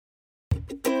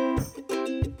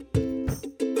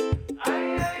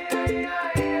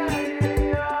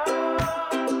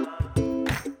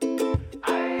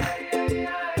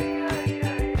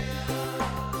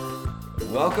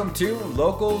Welcome to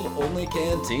Locals Only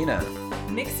Cantina.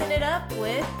 Mixing it up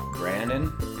with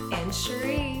Brandon and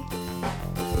Cherie.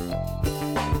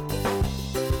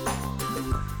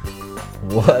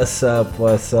 What's up?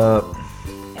 What's up?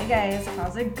 Hey guys,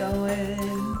 how's it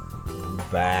going?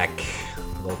 Back.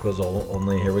 Locals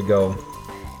Only. Here we go.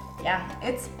 Yeah,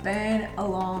 it's been a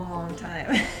long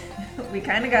time. We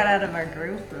kind of got out of our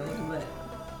groove for a little bit.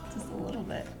 Just a little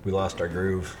bit. We lost our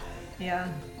groove.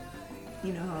 Yeah.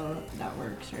 You know how that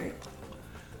works, right?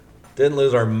 Didn't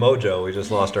lose our mojo. We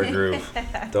just lost our groove.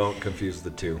 Don't confuse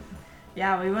the two.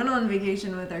 Yeah, we went on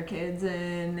vacation with our kids,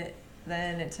 and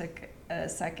then it took a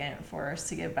second for us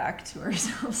to get back to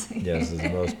ourselves again. Yes, it's the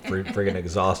most friggin'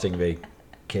 exhausting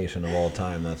vacation of all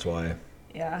time. That's why.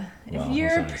 Yeah. Well, if you're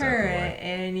a that's not parent exactly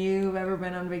and you've ever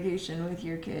been on vacation with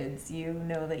your kids, you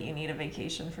know that you need a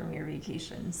vacation from your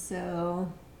vacation.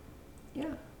 So,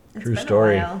 yeah. It's True been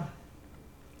story. A while.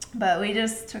 But we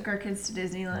just took our kids to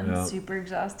Disneyland. Yeah. Super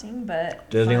exhausting, but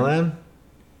Disneyland? fun.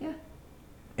 Yeah.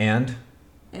 And?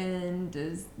 And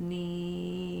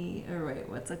Disney, or wait,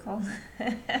 what's it called?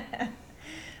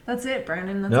 That's it,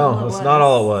 Brandon. That's all it was. No, it's not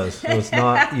all it was. It was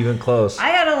not even close. I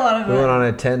had a lot of We fun. went on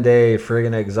a 10-day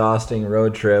friggin' exhausting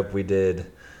road trip. We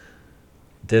did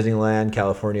Disneyland,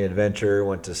 California Adventure,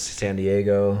 went to San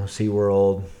Diego,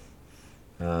 SeaWorld,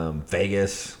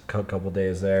 Vegas, a couple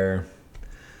days there.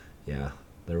 Yeah,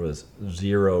 there was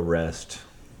zero rest.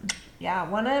 Yeah,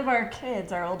 one of our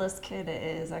kids, our oldest kid,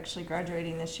 is actually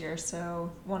graduating this year,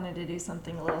 so wanted to do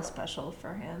something a little special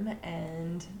for him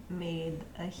and made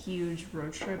a huge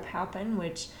road trip happen,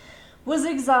 which was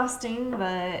exhausting,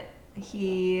 but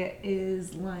he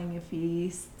is lying if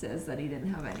he says that he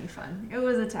didn't have any fun. It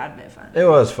was a tad bit fun. It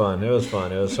was fun. It was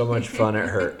so much fun it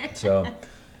hurt. So,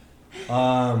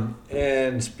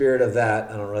 in spirit of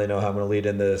that, I don't really know how I'm going to lead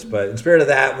into this, but in spirit of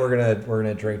that, we're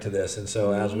gonna drink to this. And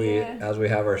so as we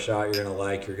have our shot, you're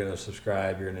gonna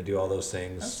subscribe, you're gonna do all those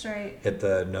things. That's right. Hit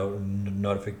the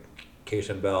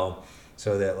notification bell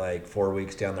so that like 4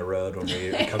 weeks down the road when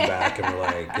we come back and we're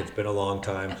like, it's been a long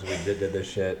time because we did this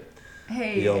shit.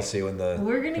 Hey, you'll see when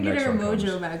we're gonna the get next our one mojo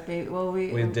comes. back, babe. Well, we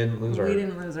didn't lose our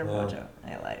mojo.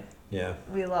 I lied. Yeah.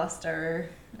 We lost our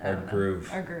groove.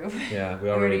 Our groove. Yeah, we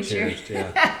already cheersed.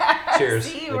 Yeah. Cheers.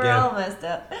 See, again. we're all messed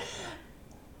up.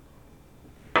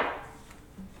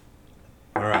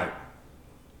 All right.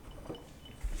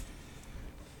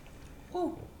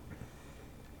 Ooh.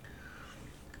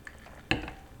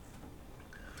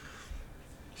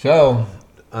 So,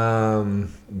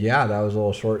 yeah, that was a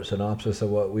little short synopsis of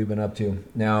what we've been up to.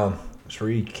 Now,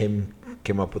 Sri came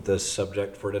up with this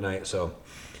subject for tonight, so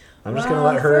I'm just gonna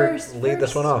let her lead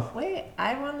this one off. Wait,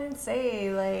 I wanted to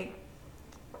say, like,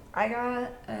 I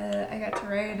got to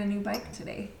ride a new bike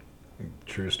today,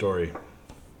 True story.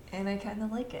 and I kind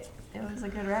of like it. It was a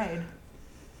good ride.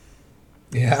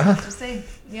 Yeah. Just say,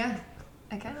 yeah,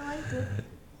 I kind of liked it.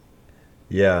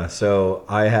 Yeah. So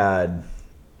I had.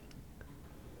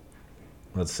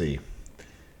 Let's see.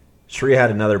 Sri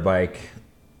had another bike,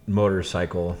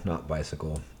 motorcycle, not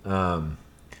bicycle,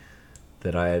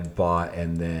 that I had bought,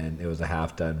 and then it was a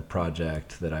half-done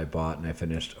project that I bought and I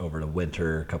finished over the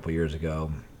winter a couple years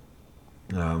ago.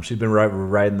 She'd been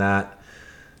riding that.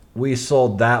 We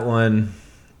sold that one,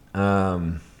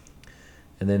 and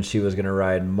then she was going to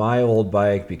ride my old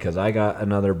bike because I got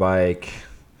another bike.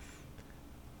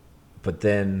 But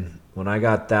then when I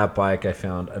got that bike, I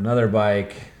found another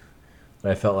bike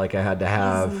that I felt like I had to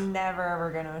have. He's never ever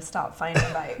gonna stop finding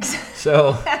bikes.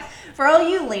 So for all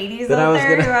you ladies Then I out was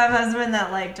there gonna- who have husbands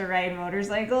that like to ride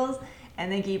motorcycles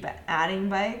and they keep adding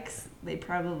bikes, they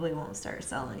probably won't start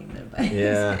selling their bikes.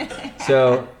 yeah.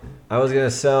 So I was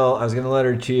gonna let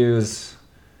her choose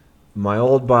my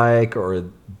old bike or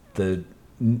the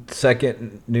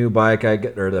second new bike I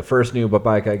got, or the first new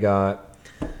bike I got.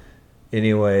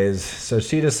 Anyways, so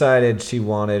she decided she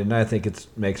wanted, and I think it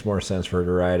makes more sense for her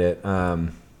to ride it.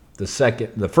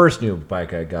 The first new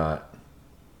bike I got,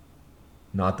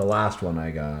 not the last one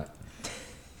I got.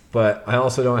 But I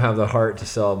also don't have the heart to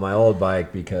sell my old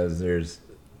bike because there's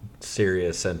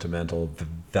serious sentimental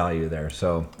value there.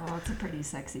 So Oh, it's a pretty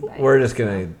sexy bike. we're just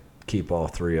gonna keep all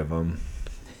three of them.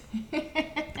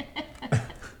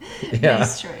 Yeah.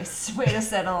 Nice choice. Way to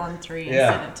settle on 3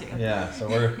 Yeah. instead of 2. Yeah. So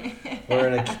we're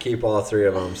gonna keep all three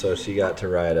of them. So she got to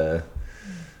ride a.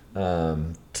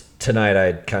 Tonight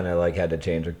I kind of like had to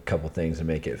change a couple things to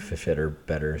make it fit her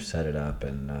better, set it up,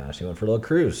 and she went for a little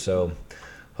cruise. So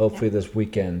hopefully this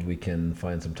weekend we can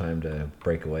find some time to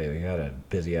break away. We got a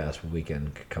busy ass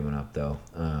weekend coming up though.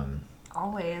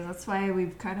 Always. That's why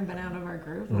we've kind of been out of our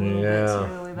group a little bit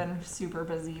too. We've been super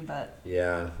busy, but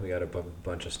yeah, we got a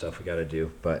bunch of stuff we got to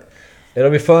do, but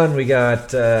it'll be fun. We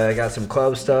got I got some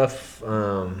club stuff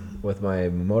with my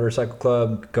motorcycle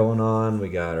club going on. We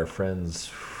got our friend's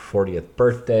 40th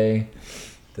birthday.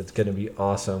 That's going to be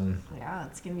awesome. Yeah,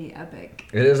 it's going to be epic.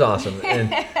 It is awesome.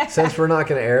 And since we're not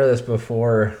going to air this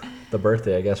before the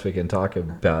birthday, I guess we can talk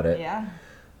about it. Yeah.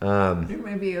 There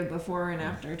might be a before and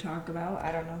after talk about.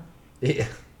 I don't know. Yeah,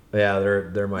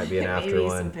 there might be an after maybe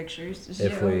one. Some pictures to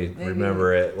if show. we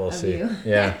remember it, we'll see. You.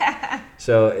 Yeah.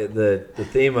 So the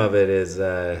theme of it is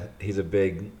he's a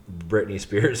big Britney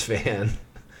Spears fan.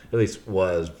 At least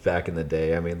was back in the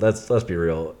day. I mean, let's be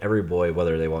real. Every boy,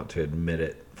 whether they want to admit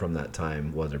it from that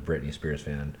time, was a Britney Spears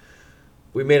fan.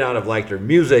 We may not have liked her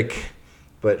music,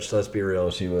 but let's be real,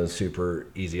 she was super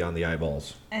easy on the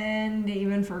eyeballs. And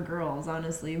even for girls,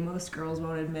 honestly, most girls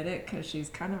won't admit it because she's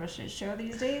kind of a shit show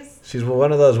these days. She's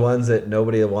one of those ones that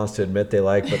nobody wants to admit they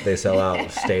like, but they sell out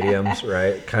stadiums,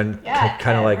 right? Kind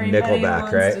of like Nickelback,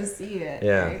 wants right? To see it,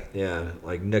 yeah, right? yeah,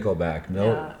 like Nickelback.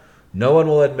 No one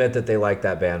will admit that they like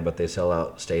that band, but they sell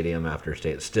out stadium after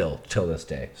stadium still till this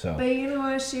day. So. But you know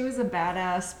what? She was a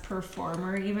badass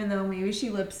performer, even though maybe she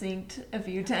lip synced a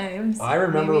few times. I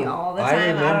remember. Maybe all the time. I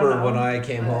remember don't know, when I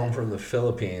came home from the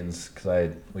Philippines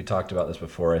because we talked about this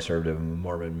before. I served a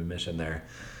Mormon mission there,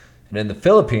 and in the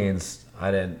Philippines,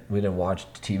 we didn't watch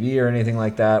TV or anything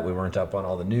like that. We weren't up on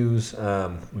all the news.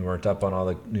 We weren't up on all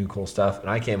the new cool stuff. And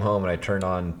I came home and I turned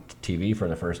on TV for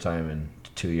the first time in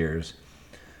 2 years.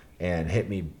 And Hit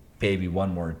Me Baby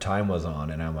One More Time was on,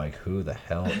 and I'm like, who the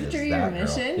hell is After that your girl?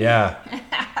 mission? Yeah.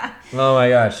 Oh my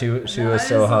gosh, she was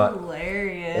so hot.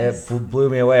 Hilarious. It blew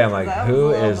me away. I'm like, who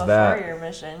is that? Before your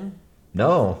mission.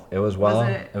 No, it was while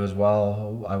it? was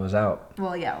while I was out.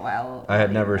 Well, yeah, while I had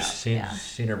you never were out, seen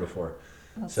yeah. her before.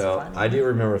 That's so funny. I do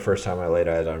remember the first time I laid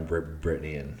eyes on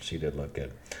Britney, and she did look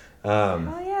good.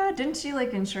 Oh yeah, didn't she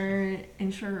like insure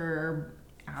her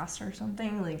ass or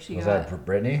something? Like she was got, that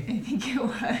Britney? I think it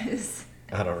was.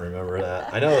 I don't remember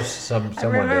that. I know someone I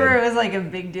remember did. it was like a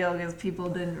big deal because people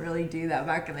didn't really do that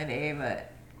back in the day. But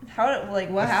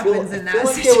what happens in that I feel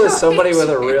like situation? it was somebody with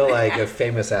a real a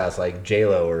famous ass like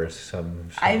J-Lo or some.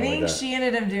 I think like that. she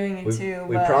ended up doing it too.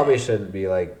 We probably shouldn't be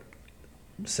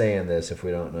saying this if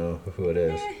we don't know who it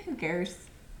is. Who cares?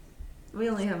 We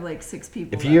only have 6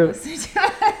 people. If you listen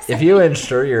to us. if you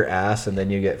insure your ass and then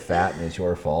you get fat and it's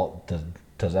your fault,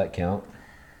 does that count?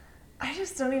 I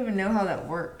just don't even know how that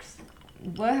works.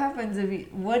 What happens if you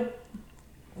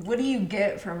what do you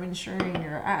get from insuring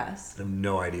your ass? I have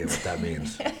no idea what that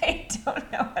means. I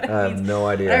don't know what it means. I have no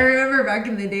idea. I remember back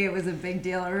in the day it was a big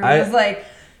deal. Everyone was like,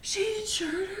 she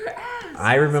insured her ass.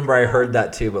 I remember I heard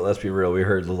that too, but let's be real. We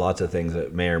heard lots of things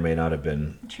that may or may not have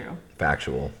been true.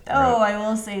 Factual. Oh, right? I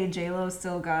will say J-Lo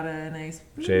still got a nice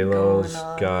J-Lo's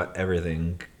got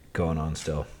everything going on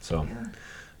still. So yeah.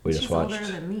 we just She's watched. older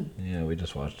than me. Yeah, we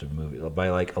just watched a movie by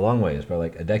a long ways, by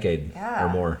a decade or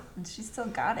more. And she still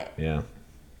got it. Yeah.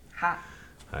 Ha.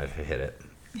 I hit it.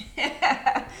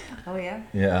 Oh yeah?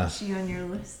 Yeah. Is she on your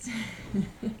list?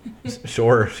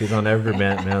 Sure, she's on every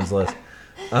man's list.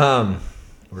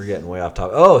 We're getting way off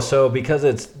topic. Oh, so because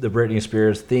it's the Britney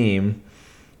Spears theme,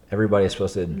 everybody's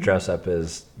supposed to dress up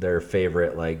as their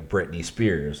favorite, Britney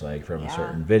Spears, from a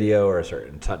certain video or a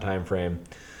certain time frame.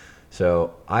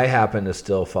 So I happen to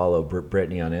still follow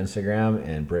Britney on Instagram,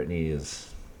 and Britney is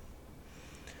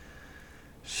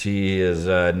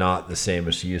not the same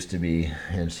as she used to be,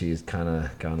 and she's kind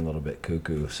of gone a little bit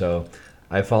cuckoo. So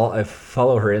I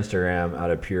follow her Instagram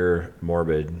out of pure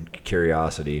morbid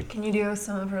curiosity. Can you do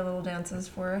some of her little dances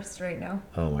for us right now?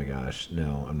 Oh my gosh,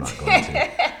 no, I'm not going to.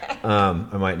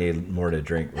 I might need more to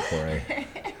drink before I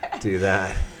do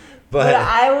that. But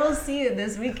I will see it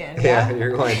this weekend. Yeah,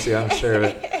 you're going to, I'm sure of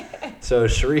it. So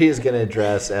Cherie is going to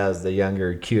dress as the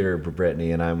younger, cuter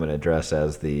Britney, and I'm going to dress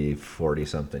as the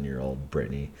 40-something-year-old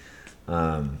Britney.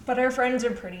 But our friends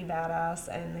are pretty badass,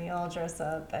 and they all dress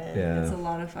up, and it's a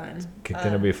lot of fun. It's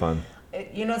going to be fun.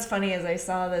 You know what's funny is I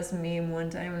saw this meme one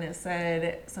time, and it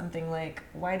said something like,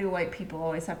 why do white people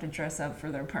always have to dress up for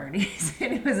their parties?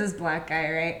 And it was this black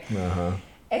guy, right? Uh-huh.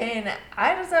 And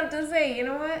I just have to say, you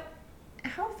know what?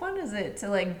 How fun is it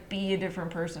to be a different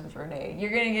person for a day?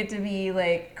 You're gonna get to be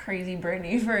crazy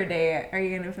Britney for a day. Are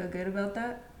you gonna feel good about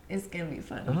that? It's gonna be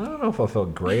fun. I don't know if I'll feel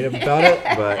great about it,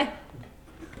 but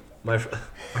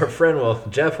our friend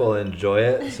Jeff will enjoy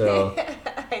it. So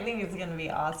I think it's gonna be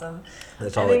awesome.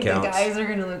 That's all that counts. The guys are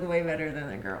gonna look way better than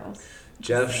the girls.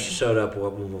 Jeff showed up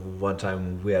one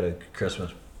time. We had a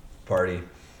Christmas party,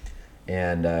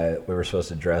 and we were supposed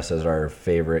to dress as our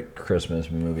favorite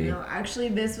Christmas movie. No, actually,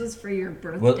 this was for your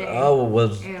birthday. It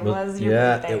was your it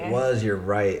birthday. was. You're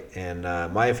right. And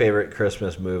my favorite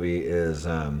Christmas movie is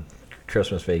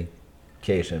Christmas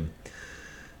Vacation.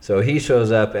 So he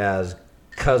shows up as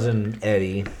Cousin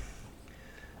Eddie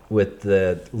with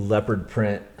the leopard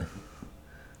print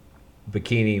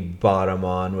bikini bottom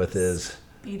on with his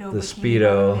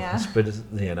Speedo,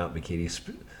 not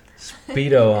bikini,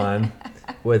 Speedo on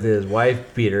with his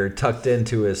wife beater tucked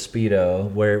into his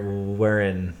Speedo,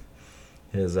 wearing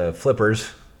his flippers.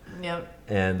 Yep.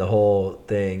 And the whole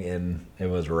thing, and it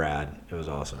was rad. It was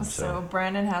awesome. So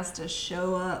Brandon has to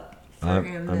show up for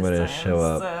him this I'm going to time. show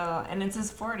up. So, and it's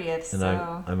his 40th, and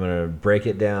so... I'm going to break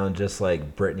it down just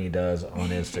like Brittany does on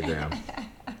Instagram.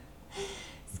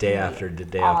 day after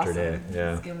day.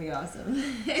 Yeah. It's going to be awesome.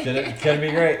 It's going to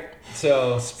be great.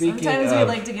 So speaking Sometimes we of...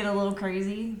 like to get a little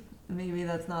crazy. Maybe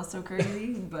that's not so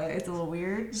crazy, but it's a little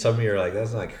weird. Some of you are like,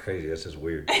 that's not crazy, that's just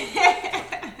weird.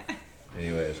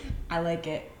 Anyways. I like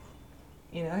it.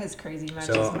 You know, his crazy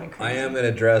matches So my crazy. I am going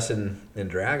to dress in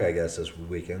drag, I guess, this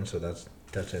weekend, so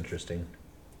that's interesting.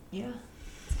 Yeah.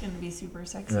 It's going to be super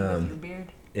sexy with your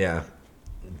beard. Yeah.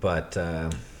 But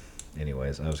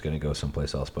anyways, I was going to go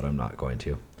someplace else, but I'm not going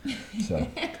to. So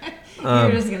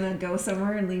You're just going to go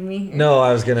somewhere and leave me here? No,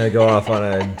 I was going to go off on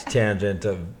a tangent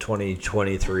of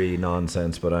 2023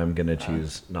 nonsense, but I'm going to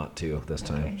choose not to this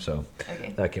time. Okay. So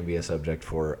Okay. that can be a subject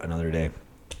for another day.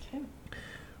 Okay.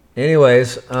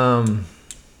 Anyways, Should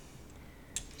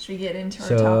we get into our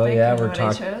so topic? yeah, and we're what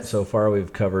I talking. chose? So far,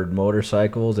 we've covered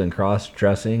motorcycles and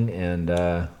cross-dressing and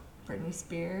Britney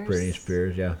Spears. Britney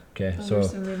Spears. Yeah. Okay. Those So are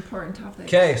some important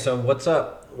topics. okay. So what's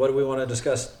up? What do we want to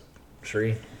discuss,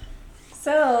 Sheree?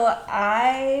 So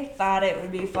I thought it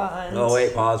would be fun. Oh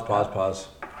wait, pause.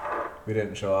 We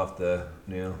didn't show off the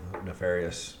new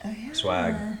nefarious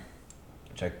swag.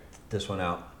 Check this one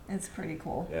out. It's pretty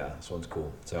cool. Yeah, this one's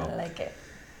cool. So I like it.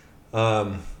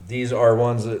 these are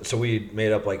ones that, so we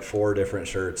made up like 4 different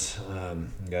shirts. You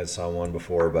guys saw one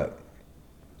before, but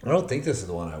I don't think this is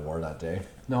the one I wore that day.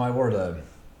 No, I wore the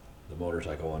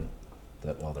motorcycle one.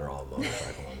 They're all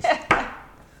motorcycle ones.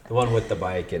 The one with the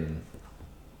bike and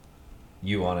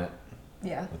you on it.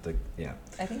 Yeah.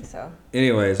 I think so.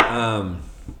 Anyways,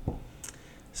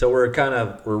 so we're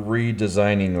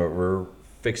redesigning, we're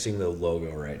fixing the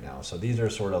logo right now. So these are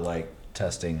sort of like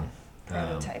testing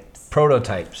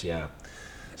prototypes, yeah.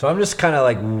 So I'm just kind of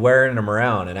like wearing them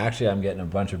around, and actually I'm getting a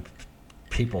bunch of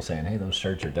people saying, "Hey, those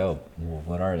shirts are dope. Well,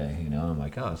 what are they?" You know, I'm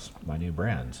like, "Oh, it's my new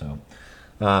brand." So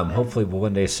hopefully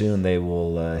one day soon they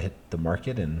will hit the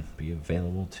market and be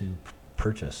available to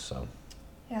purchase. So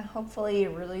Yeah, hopefully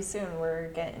really soon. We're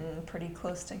getting pretty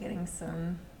close to getting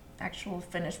some actual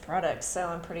finished products, so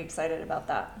I'm pretty excited about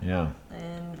that. yeah.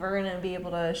 And we're going to be able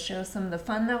to show some of the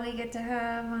fun that we get to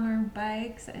have on our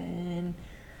bikes and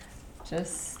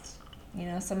just, you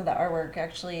know, some of the artwork.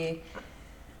 Actually,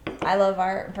 I love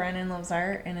art, Brandon loves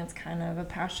art, and it's kind of a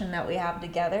passion that we have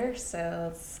together, so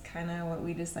it's kind of what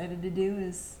we decided to do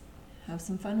is have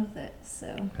some fun with it.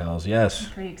 So Hells yes.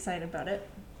 I'm pretty excited about it.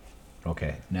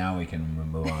 Okay, now we can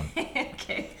move on.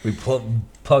 Okay. We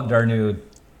plugged our new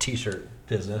t-shirt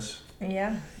business.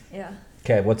 Yeah.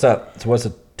 Okay, what's up? So what's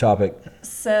the topic?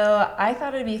 So I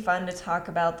thought it'd be fun to talk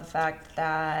about the fact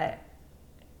that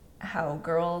how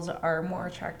girls are more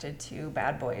attracted to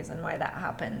bad boys and why that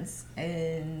happens,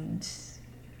 and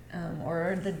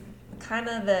or the kind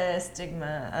of the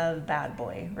stigma of bad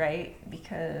boy, right?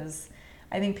 Because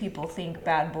I think people think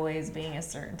bad boy is being a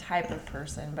certain type of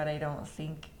person, but I don't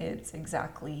think it's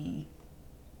exactly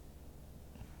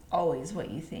always what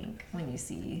you think when you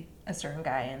see a certain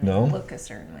guy and they look a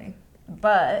certain way.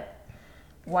 But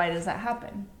why does that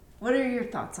happen? What are your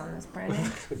thoughts on this,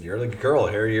 Brandon? You're the girl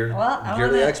here. You're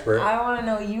the expert. I want to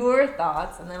know your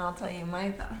thoughts, and then I'll tell you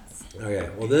my thoughts. Okay.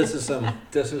 Well, this is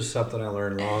something I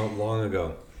learned long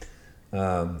ago.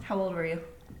 How old were you?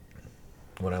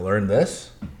 When I learned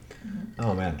this,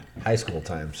 oh man, high school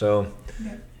time. So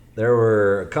Okay. there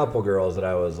were a couple girls that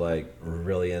I was like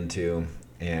really into,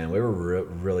 and we were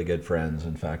really good friends.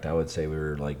 In fact, I would say we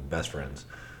were like best friends.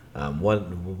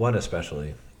 One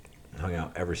especially hung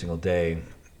out every single day.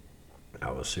 I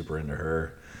was super into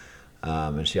her.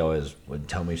 And she always would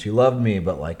tell me she loved me,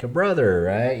 but like a brother,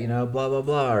 right? You know, blah, blah,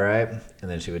 blah, right?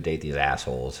 And then she would date these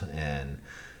assholes. And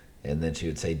then she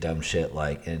would say dumb shit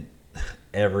like, and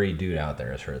every dude out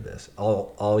there has heard this.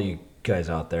 All you guys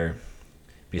out there,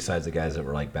 besides the guys that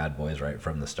were like bad boys right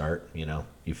from the start, you know,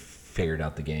 you figured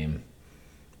out the game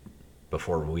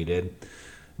before we did.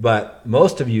 But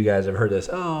most of you guys have heard this.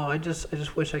 Oh, I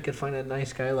just wish I could find a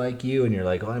nice guy like you. And you're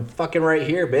like, well, I'm fucking right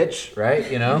here, bitch.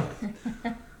 Right? You know?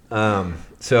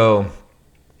 So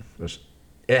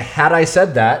had I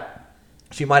said that,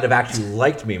 she might have actually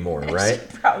liked me more, right?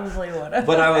 She probably would have.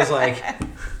 But I was like,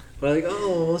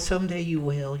 oh, well, someday you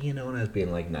will, you know, and I was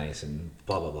being like nice and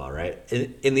blah, blah, blah, right?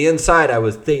 In the inside, I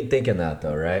was thinking that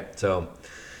though, right? So,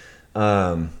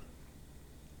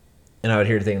 and I would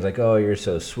hear things like, oh, you're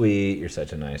so sweet, you're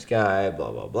such a nice guy,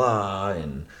 blah, blah, blah.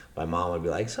 And my mom would be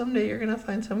like, someday you're going to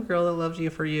find some girl that loves you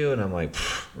for you. And I'm like,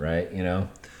 right, you know?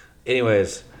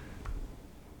 Anyways,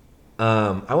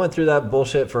 I went through that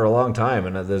bullshit for a long time.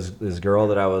 And this girl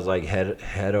that I was like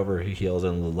head over heels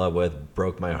in love with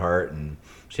broke my heart. And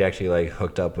she actually like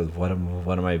hooked up with one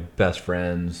of my best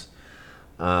friends.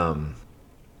 But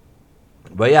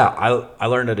yeah, I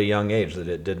learned at a young age that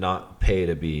it did not pay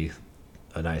to be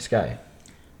a nice guy.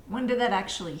 When did that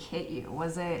actually hit you?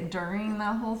 Was it during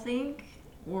that whole thing,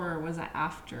 or was it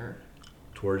after?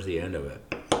 Towards the end of it.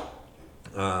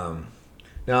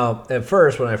 Now, at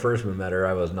first, when I first met her,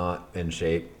 I was not in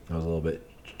shape. I was a little bit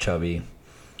chubby.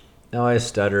 Now I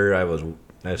stutter.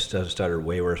 I stuttered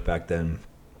way worse back then.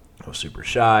 I was super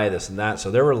shy, this and that. So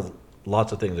there were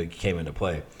lots of things that came into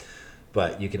play.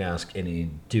 But you can ask any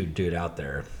dude out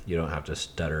there. You don't have to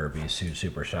stutter or be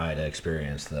super shy to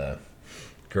experience the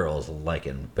girls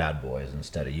liking bad boys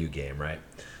instead of you game, right?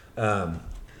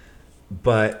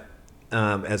 But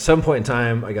at some point in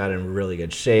time, I got in really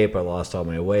good shape. I lost all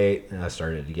my weight, and I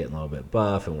started to get a little bit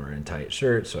buff and wearing tight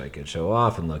shirts so I could show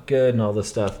off and look good and all this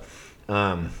stuff.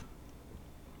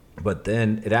 But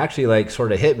then it actually like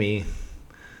sort of hit me.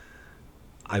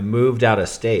 I moved out of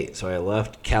state, so I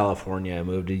left California. I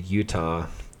moved to Utah,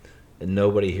 and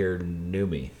nobody here knew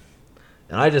me.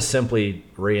 And I just simply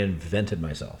reinvented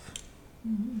myself.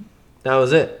 Mm-hmm. That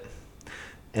was it.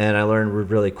 And I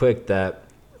learned really quick that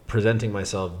presenting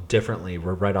myself differently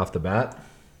right off the bat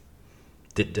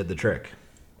did the trick.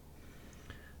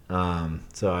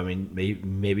 So, I mean,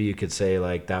 maybe you could say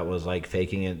like that was like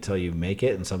faking it until you make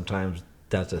it, and sometimes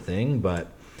that's a thing,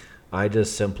 but I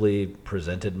just simply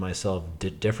presented myself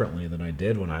differently than I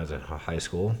did when I was at high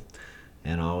school,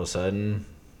 and all of a sudden,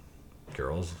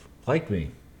 girls liked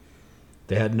me.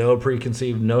 They had no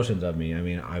preconceived notions of me. I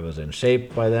mean, I was in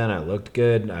shape by then. I looked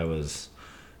good. I was,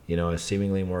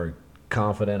 seemingly more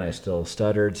confident. I still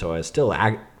stuttered, so I still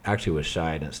actually was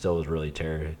shy, and it still was really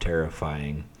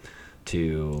terrifying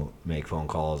to make phone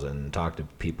calls and talk to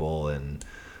people and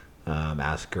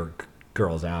ask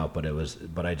girls out.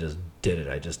 But I just did it.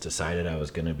 I just decided I was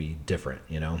going to be different,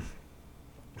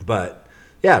 But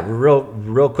yeah,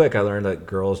 real quick, I learned that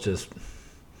girls just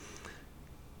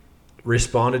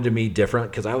responded to me different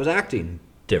because I was acting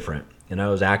different, and I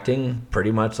was acting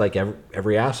pretty much like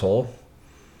every asshole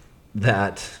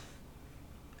that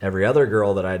every other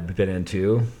girl that I'd been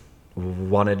into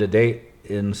wanted to date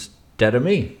instead of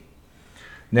me.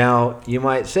 Now, you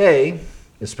might say,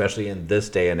 especially in this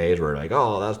day and age, where like,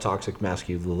 oh, that's toxic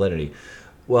masculinity.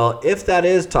 Well, if that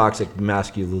is toxic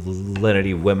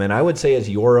masculinity, women, I would say it's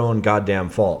your own goddamn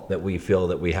fault that we feel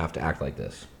that we have to act like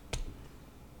this.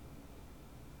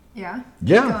 Yeah?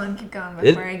 Yeah. Keep going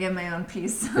before I get my own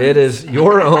piece. It is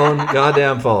your own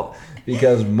goddamn fault.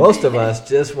 Because most of us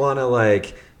just want to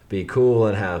like be cool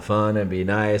and have fun and be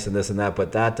nice and this and that,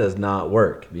 but that does not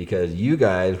work because you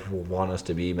guys want us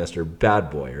to be Mr. Bad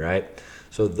Boy, right?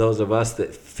 So those of us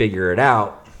that figure it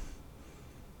out,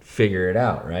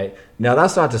 right? Now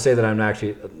that's not to say that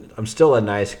I'm still a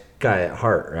nice guy at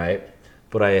heart, right?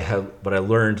 But I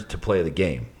learned to play the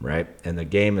game, right? And the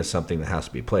game is something that has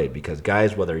to be played because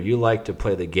guys, whether you like to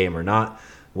play the game or not,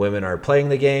 women are playing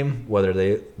the game, whether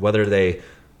they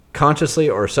consciously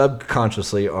or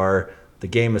subconsciously are, the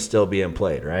game is still being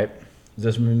played, right? Is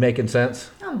this making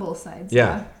sense? On both sides,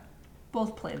 yeah.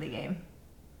 Both play the game.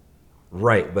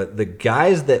 Right, but the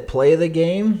guys that play the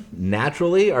game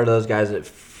naturally are those guys that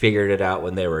figured it out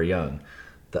when they were young.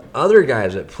 The other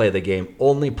guys that play the game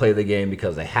only play the game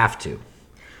because they have to.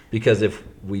 Because if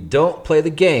we don't play the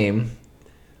game,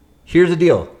 here's the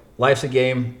deal. Life's a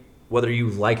game. Whether you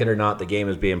like it or not, the game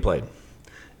is being played.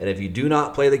 And if you do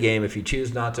not play the game, if you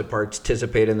choose not to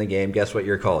participate in the game, guess what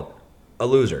you're called? A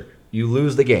loser. You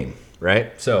lose the game,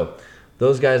 right? So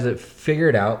those guys that figure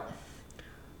it out,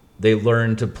 they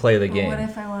learn to play the game. What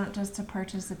if I want just a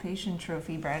participation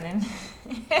trophy, Brandon?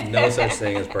 No such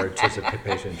thing as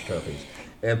participation trophies.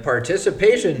 And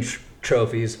participation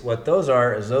trophies, what those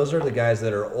are the guys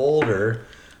that are older.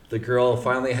 The girl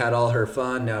finally had all her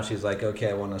fun. Now she's like,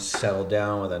 okay, I want to settle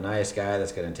down with a nice guy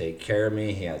that's going to take care of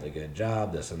me. He has a good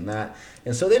job, this and that.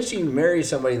 And so then she marries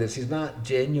somebody that she's not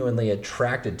genuinely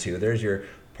attracted to. There's your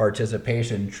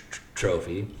participation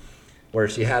trophy, where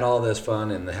she had all this fun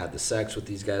and had the sex with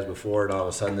these guys before, and all of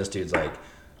a sudden this dude's like,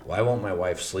 why won't my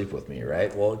wife sleep with me,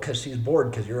 right? Well, because she's bored,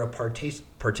 because you're a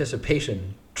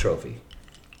participation trophy.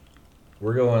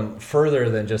 We're going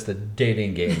further than just a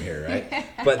dating game here, right?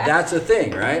 But that's a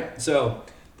thing, right? So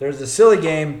there's a silly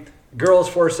game. Girls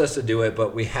force us to do it,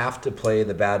 but we have to play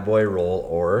the bad boy role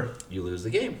or you lose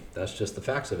the game. That's just the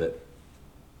facts of it.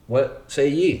 What say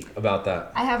ye about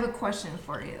that? I have a question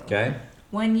for you. Okay.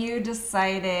 When you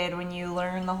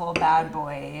learned the whole bad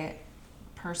boy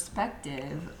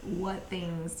perspective, what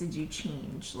things did you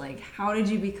change? Like, how did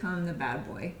you become the bad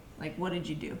boy? Like, what did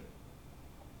you do?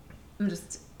 I'm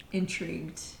just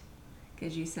intrigued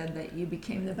because you said that you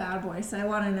became the bad boy. So I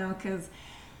want to know, because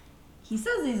he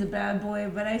says he's a bad boy,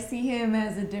 but I see him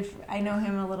as I know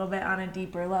him a little bit on a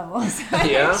deeper level. So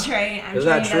Yeah? I'm trying Is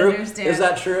that to true? understand. Is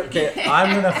that true? Okay, I'm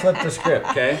going to flip the script,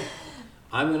 okay?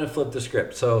 I'm going to flip the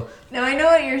script. So No, I know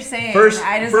what you're saying. First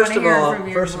I just want to of hear all, it from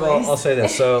your first voice. of all, I'll say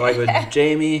this. So, like with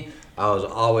Jamie, I was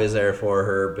always there for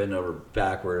her, bend over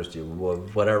backwards, do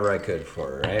whatever I could for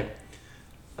her,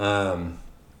 right?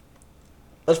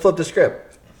 Let's flip the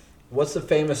script. What's the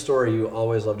famous story you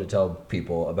always love to tell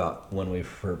people about when we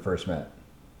first met?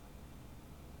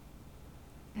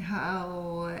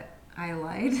 How I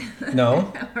lied?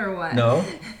 No. Or what? No.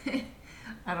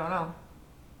 I don't know.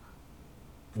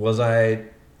 Was I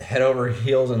head over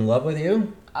heels in love with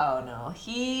you? Oh no.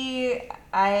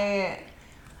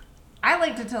 I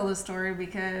like to tell this story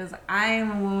because I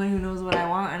am a woman who knows what I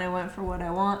want, and I went for what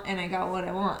I want, and I got what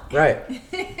I want. Right.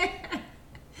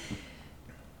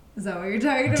 Is that what you're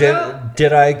talking about?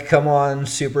 Did I come on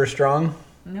super strong?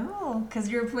 No, because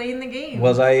you were playing the game.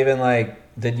 Was I even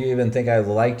did you even think I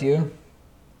liked you?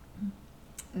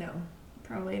 No,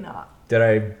 probably not. Did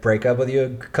I break up with you a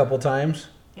couple times?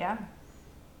 Yeah.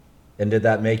 And did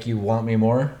that make you want me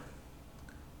more?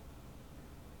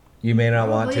 You may not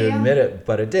want to Probably, yeah. admit it,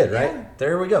 but it did, right? Yeah.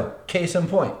 There we go. Case in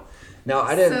point. Now,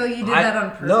 I didn't. So you did that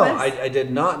on purpose? No, I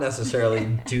did not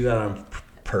necessarily do that on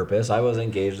purpose. I was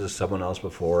engaged with someone else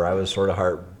before. I was sort of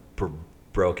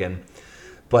heartbroken.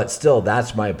 But still,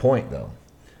 that's my point, though.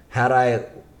 Had I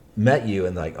met you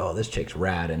and like, oh, this chick's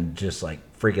rad, and just like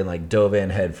freaking like dove in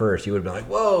head first, you would have been like,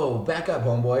 whoa, back up,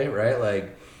 homeboy, right?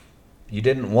 Like, you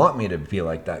didn't want me to be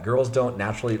like that. Girls don't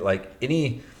naturally, like,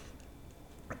 any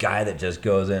guy that just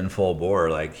goes in full bore,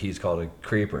 like, he's called a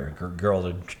creeper. Girls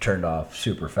are turned off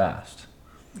super fast.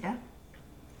 Yeah.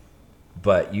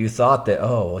 But you thought that,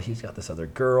 oh, well, he's got this other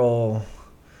girl,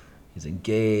 he's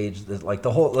engaged. Like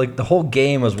the whole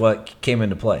game was what came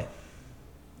into play.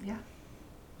 Yeah.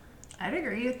 I'd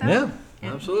agree with that. Yeah,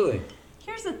 And absolutely.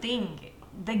 here's the thing.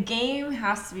 The game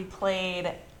has to be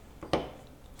played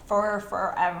for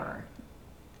forever.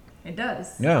 It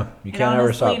does. Yeah, you It can't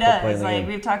ever stop honestly playing does. the Like, game.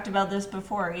 we've talked about this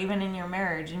before, even in your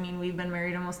marriage. I mean, we've been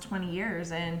married almost 20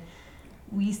 years, and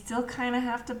we still kind of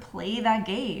have to play that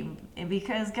game. And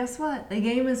because guess what? The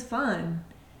game is fun.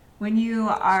 When you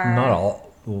are... Not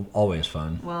always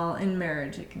fun. Well, in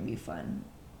marriage, it can be fun.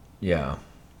 Yeah.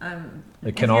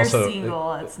 It can if also you're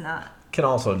single, it's not. can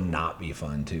also not be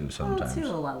fun too sometimes. Well,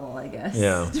 to a level, I guess.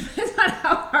 Yeah. Depends on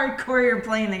how hardcore you're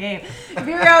playing the game. If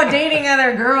you're out dating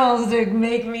other girls to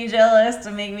make me jealous,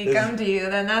 to make me come to you,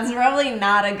 then that's probably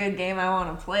not a good game I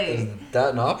want to play. Is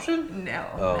that an option? No,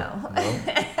 Oh,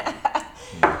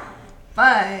 no.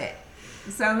 But,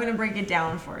 so I'm going to break it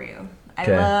down for you.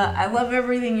 Okay. I love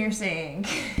everything you're saying.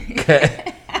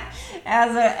 Okay. It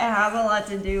has a lot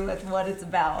to do with what it's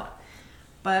about.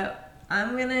 But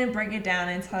I'm going to break it down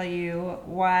and tell you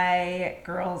why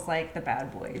girls like the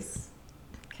bad boys.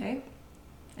 Okay?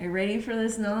 Are you ready for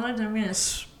this knowledge? I'm going to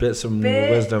Spit some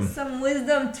spit wisdom. some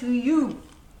wisdom to you.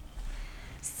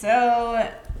 So,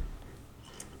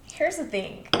 here's the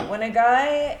thing. When a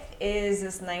guy is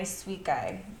this nice, sweet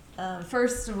guy,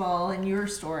 first of all, in your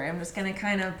story, I'm just going to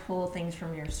kind of pull things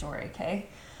from your story, okay?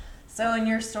 So, in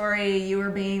your story, you were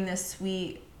being this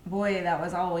sweet boy that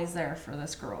was always there for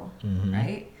this girl,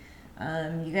 right?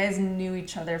 You guys knew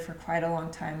each other for quite a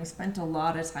long time. You spent a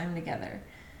lot of time together.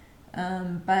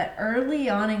 But early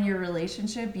on in your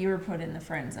relationship, you were put in the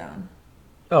friend zone.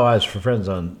 Oh, I was for friends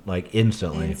on like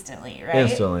instantly. Instantly, right?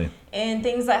 Instantly. And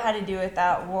things that had to do with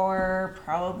that were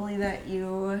probably that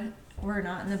you were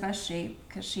not in the best shape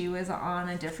because she was on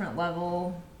a different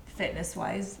level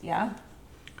fitness-wise, yeah?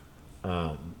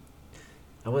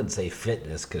 I wouldn't say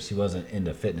fitness because she wasn't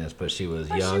into fitness, but she was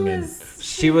But young she and was-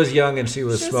 she was young and she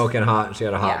was she was- smoking hot and she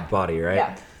had a hot Yeah. body, right?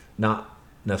 Yeah. Not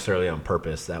necessarily on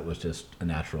purpose. That was just a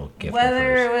natural gift.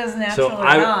 Whether it was natural so or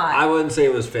I, not. I wouldn't say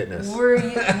it was fitness.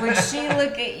 Would she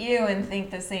look at you and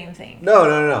think the same thing? No.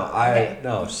 Okay.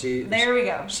 There we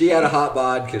go. She had a hot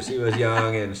bod because she was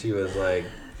young and she was like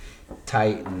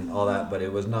tight and all that, but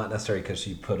it was not necessarily because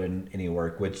she put in any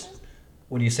work. Which,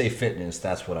 when you say fitness,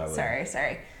 that's what I would.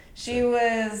 Sorry. She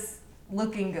was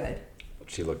looking good.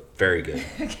 She looked very good.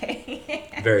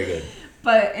 Okay. Very good.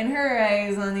 But in her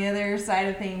eyes, on the other side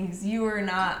of things, you were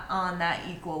not on that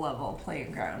equal level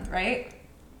playing ground, right?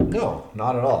 No,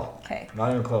 not at all. Okay.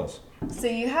 Not even close. So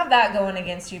you have that going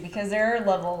against you because there are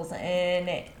levels,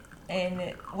 and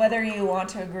whether you want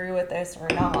to agree with this or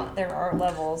not, there are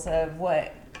levels of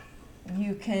what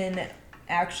you can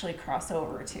actually cross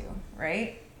over to,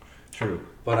 right? True.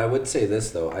 But I would say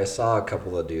this, though. I saw a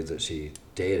couple of dudes that she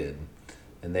dated,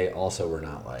 and they also were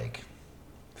not, like,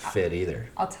 fit either.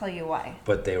 I'll tell you why.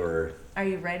 But they were... Are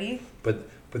you ready? But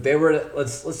they were...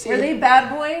 Let's see... Were they bad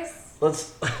boys?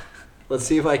 Let's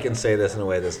see if I can say this in a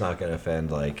way that's not going to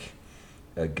offend, like,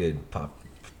 a good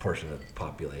portion of the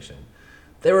population.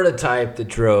 They were the type that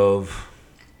drove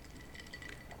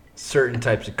certain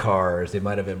types of cars. They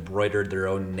might have embroidered their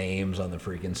own names on the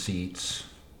freaking seats.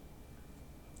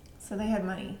 So they had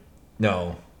money?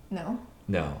 No.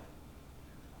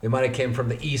 They might have came from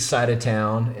the east side of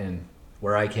town, and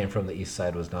where I came from, the east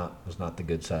side was not the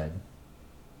good side.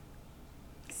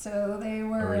 So they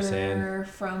were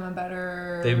from a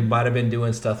better... They might have been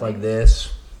doing stuff like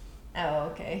this. Oh,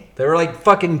 okay. They were like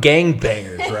fucking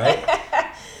gangbangers, right?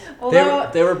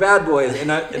 Well, they were bad boys,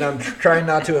 and I'm trying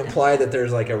not to imply that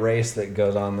there's like a race that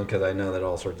goes on them, because I know that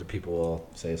all sorts of people will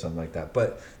say something like that.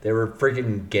 But they were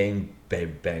freaking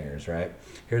gangbangers, right?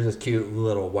 Here's this cute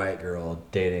little white girl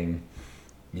dating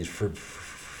these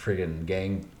freaking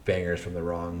gangbangers from the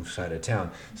wrong side of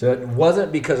town. So it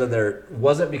wasn't because of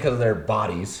their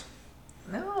bodies.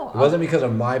 No. It wasn't because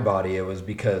of my body. It was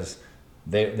because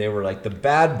they were like the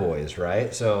bad boys,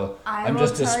 right? So I'm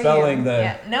just dispelling the...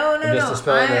 Yeah. No.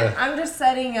 I'm just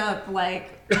setting up,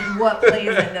 like, what plays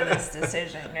into this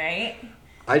decision, right?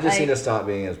 I just need to stop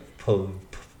being as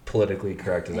politically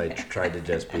correct as I tried to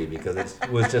just be, because it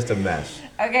was just a mess.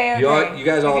 Okay. You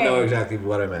guys all know exactly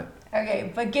what I meant.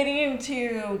 Okay, but getting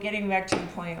back to the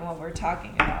point of what we're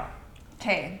talking about.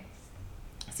 Okay.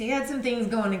 So you had some things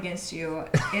going against you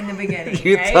in the beginning,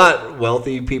 You right? thought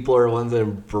wealthy people are ones that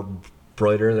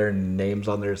embroider their names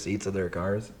on their seats of their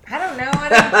cars? I don't know.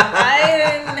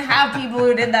 I didn't have people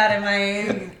who did that in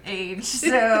my age,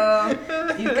 so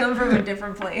you come from a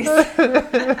different place.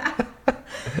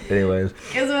 Anyways,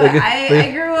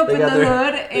 I grew up in the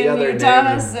hood in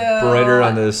Utah, so embroidered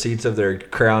on the seats of their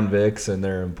Crown Vics and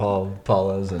their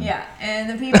Impalas, and and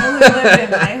the people who lived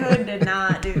in my hood did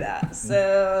not do that,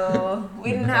 so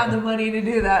we didn't have the money to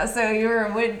do that. So you're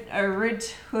a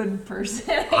rich hood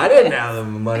person. I didn't have the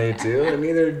money to, and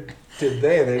neither did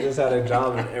they. They just had a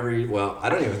job I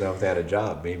don't even know if they had a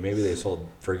job. Maybe they sold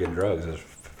friggin' drugs as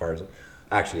far as...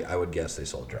 Actually, I would guess they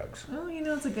sold drugs. Oh,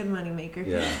 it's a good money maker.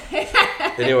 Yeah.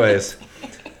 Anyways,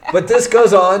 but this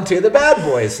goes on to the bad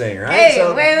boys thing, right? Hey,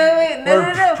 so wait.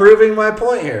 No. Proving my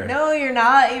point here. No, you're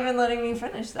not even letting me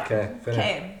finish that. Okay, finish.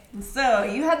 Okay, so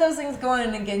you had those things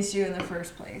going against you in the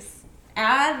first place.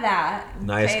 Add that.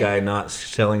 Nice guy not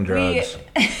selling drugs.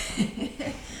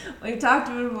 We've talked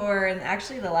before, and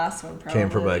actually the last one probably. Came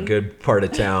from a good part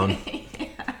of town.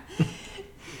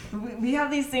 We have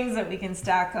these things that we can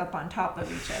stack up on top of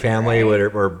each other. Family,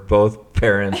 right? where both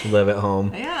parents live at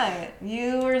home. Yeah,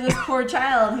 you were this poor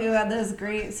child who had this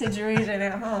great situation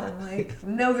at home. Like,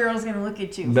 no girl's gonna look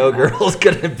at you. No girl's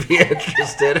gonna be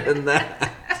interested in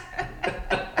that.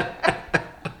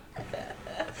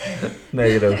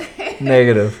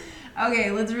 Negative.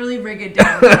 Okay, let's really break it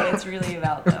down to what it's really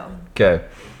about, though. Okay.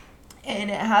 And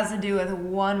it has to do with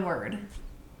one word.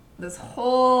 This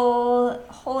whole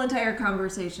entire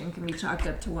conversation can be chalked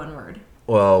up to one word.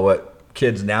 Well, what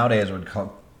kids nowadays would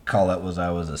call it was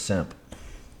I was a simp.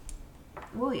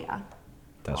 Well, yeah.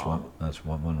 That's one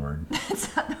word.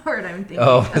 That's not the word I'm thinking.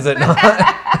 Oh, is it not?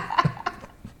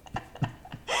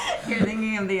 You're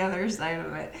thinking of the other side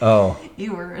of it. Oh.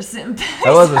 You were a simp. I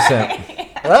was a simp.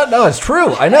 No, it's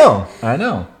true. I know.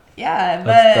 Yeah, but...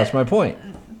 That's my point.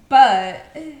 But...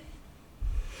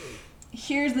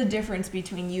 Here's the difference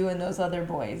between you and those other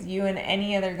boys. You and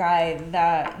any other guy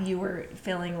that you were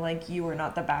feeling like you were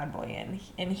not the bad boy in.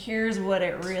 And here's what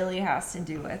it really has to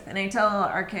do with. And I tell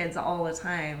our kids all the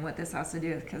time what this has to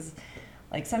do with. Because,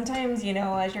 like, sometimes,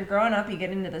 as you're growing up, you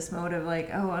get into this mode of, like,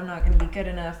 oh, I'm not going to be good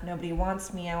enough. Nobody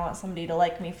wants me. I want somebody to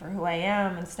like me for who I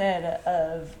am, instead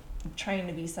of trying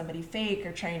to be somebody fake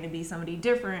or trying to be somebody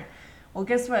different. Well,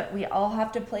 guess what? We all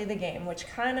have to play the game, which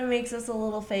kind of makes us a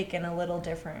little fake and a little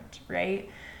different, right?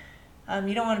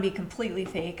 You don't want to be completely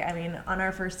fake. I mean, on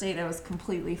our first date, I was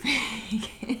completely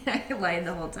fake. I lied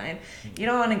the whole time. You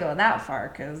don't want to go that far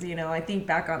because, I think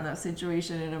back on that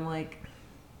situation and I'm like,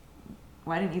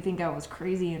 why didn't you think I was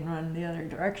crazy and run the other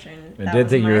direction? I did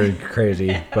think you were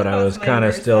crazy, but I was kind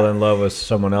of still in love with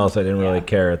someone else. I didn't really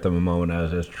care at the moment. I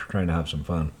was just trying to have some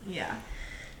fun. Yeah.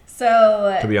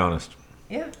 So. To be honest.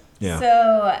 Yeah. Yeah.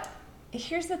 So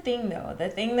here's the thing, though. The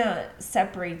thing that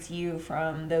separates you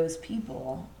from those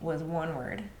people was one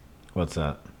word. What's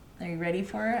that? Are you ready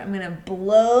for it? I'm going to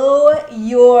blow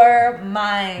your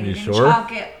mind. You sure? And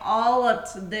chalk it all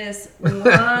up to this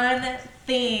one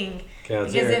thing.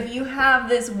 Because if you have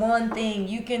this one thing,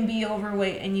 you can be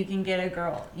overweight and you can get a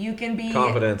girl. You can be...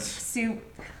 Confidence.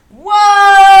 Whoa!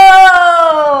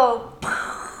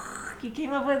 You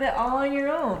came up with it all on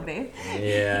your own, babe.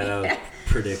 Yeah, that was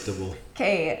predictable.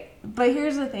 Okay, but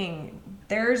here's the thing.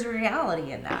 There's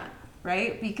reality in that,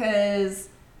 right? Because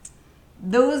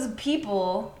those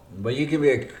people... But you can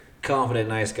be a confident,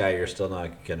 nice guy. You're still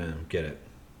not going to get it.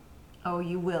 Oh,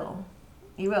 you will.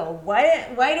 You will.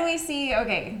 Why do we see...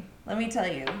 Okay, let me tell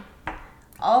you.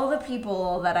 All the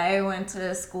people that I went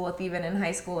to school with, even in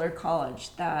high school or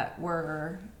college, that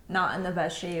were not in the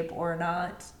best shape or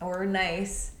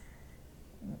nice...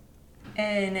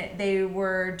 And they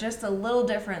were just a little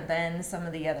different than some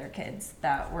of the other kids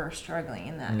that were struggling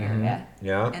in that area.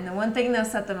 Yeah. And the one thing that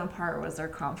set them apart was their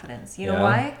confidence. You know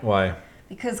why? Why?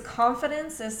 Because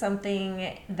confidence is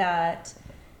something that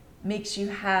makes you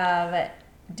have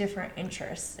different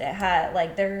interests. It had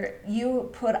you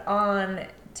put on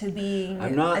to being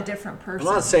a different person.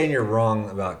 I'm not saying you're wrong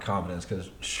about confidence, because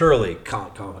surely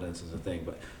confidence is a thing.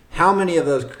 But how many of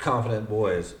those confident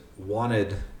boys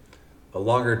wanted a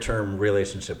longer term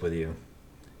relationship with you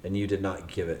and you did not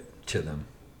give it to them?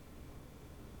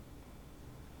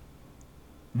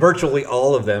 Virtually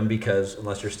all of them, because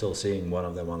unless you're still seeing one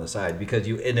of them on the side, because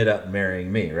you ended up marrying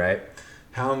me, right?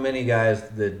 How many guys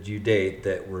did you date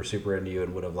that were super into you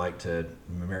and would have liked to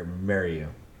marry you?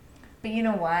 But you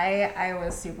know why I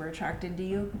was super attracted to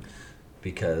you?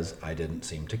 Because I didn't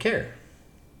seem to care.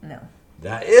 No.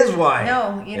 That is why.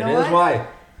 No, you know what? It is why.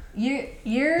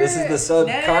 You're. This is the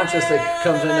subconscious that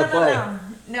comes into play.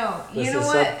 No, this you know is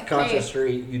what? Subconscious.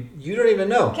 You don't even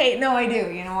know. Okay, no, I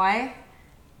do. You know why?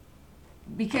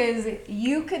 Because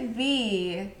you could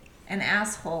be an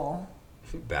asshole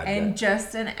Bad and guy.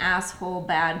 just an asshole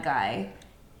bad guy,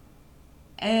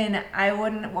 and I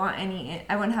wouldn't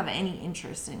have any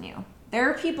interest in you. There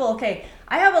are people, okay,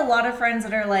 I have a lot of friends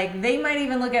that are like, they might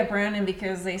even look at Brandon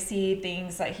because they see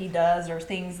things that he does or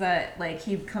things that, like,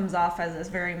 he comes off as this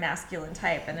very masculine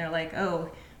type. And they're like, oh,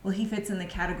 well, he fits in the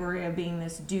category of being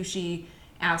this douchey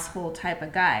asshole type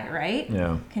of guy, right?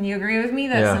 Yeah. Can you agree with me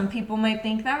that some people might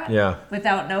think that? Yeah.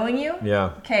 Without knowing you?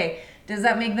 Yeah. Okay, does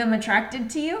that make them attracted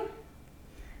to you?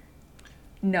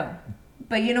 No.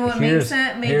 But you know what makes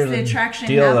the attraction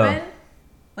happen?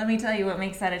 Let me tell you what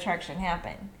makes that attraction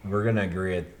happen. We're gonna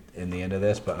agree in the end of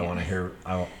this, but I want to hear.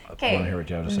 I want to hear what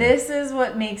you have to say. This is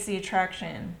what makes the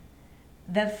attraction: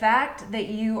 the fact that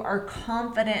you are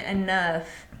confident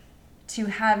enough to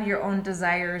have your own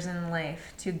desires in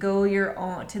life, to go your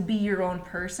own, to be your own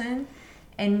person,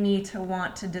 and me to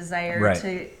want to desire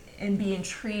to and be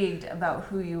intrigued about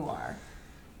who you are.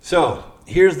 So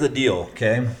here's the deal,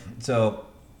 okay? So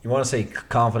you want to say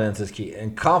confidence is key,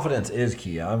 and confidence is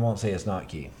key. I won't say it's not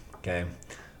key, okay?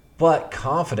 But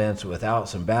confidence without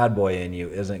some bad boy in you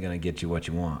isn't going to get you what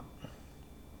you want.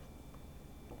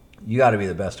 You got to be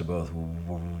the best of both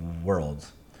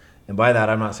worlds. And by that,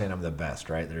 I'm not saying I'm the best,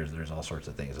 right? There's all sorts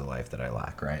of things in life that I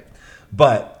lack, right?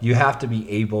 But you have to be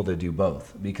able to do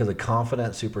both, because a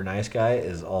confident, super nice guy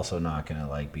is also not going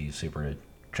to be super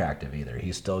attractive either.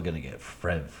 He's still going to get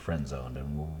friend zoned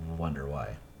and wonder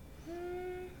why.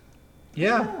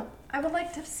 Yeah. Oh, I would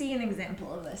like to see an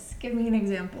example of this. Give me an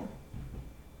example.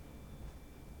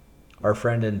 Our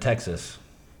friend in Texas.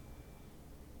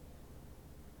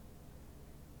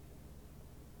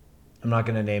 I'm not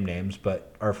going to name names,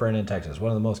 but our friend in Texas,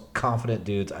 one of the most confident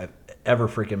dudes I've ever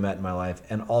freaking met in my life,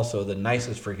 and also the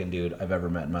nicest freaking dude I've ever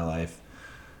met in my life,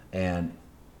 and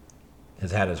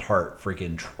has had his heart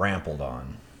freaking trampled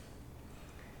on.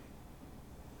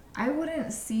 I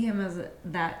wouldn't see him as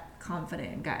that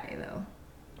confident guy, though.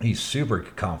 He's super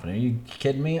confident. Are you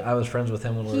kidding me? I was friends with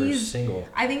him when we were single.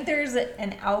 I think there's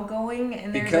an outgoing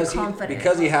and there's a confident.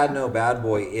 Because he had no bad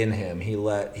boy in him, he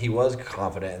was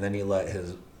confident, and then he let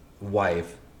his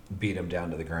wife beat him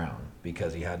down to the ground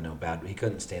because he had no bad. He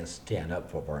couldn't stand up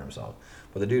for himself.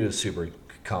 But the dude is super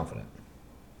confident.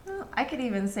 Well, I could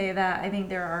even say that I think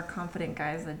there are confident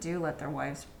guys that do let their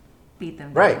wives beat them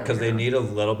down. Right, because they need a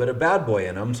little bit of bad boy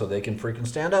in them so they can freaking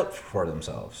stand up for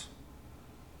themselves.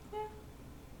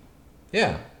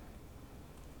 Yeah.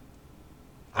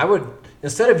 I would,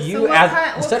 instead of you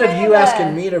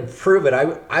asking me to prove it,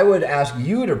 I would ask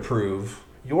you to prove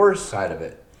your side of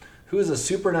it. Who is a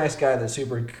super nice guy that's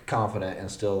super confident and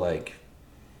still like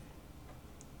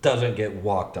doesn't get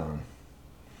walked on?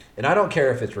 And I don't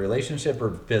care if it's relationship or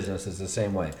business, it's the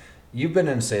same way. You've been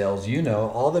in sales, you know,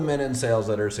 all the men in sales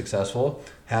that are successful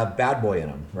have bad boy in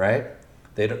them, right?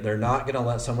 They're not going to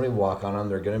let somebody walk on them.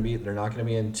 They're not going to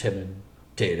be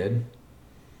intimidated.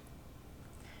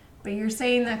 But you're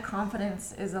saying that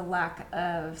confidence is a lack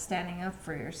of standing up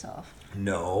for yourself.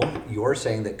 No, you're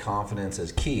saying that confidence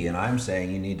is key, and I'm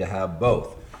saying you need to have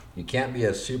both. You can't be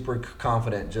a super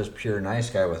confident, just pure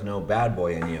nice guy with no bad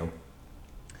boy in you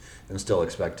and still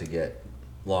expect to get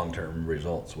long-term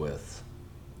results with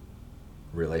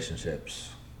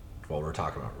relationships. Well, we're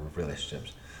talking about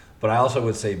relationships. But I also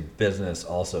would say business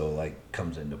also like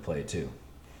comes into play too.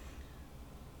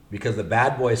 Because the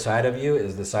bad boy side of you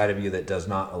is the side of you that does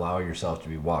not allow yourself to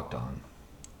be walked on.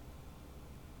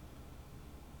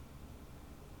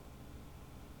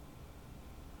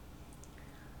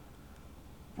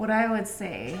 What I would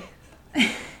say,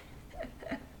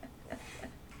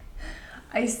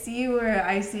 I see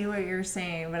what you're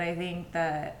saying, but I think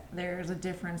that there's a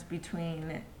difference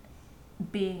between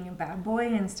being a bad boy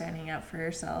and standing up for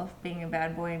yourself, being a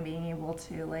bad boy and being able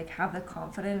to like have the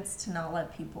confidence to not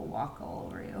let people walk all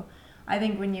over you. I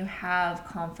think when you have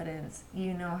confidence,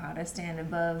 you know how to stand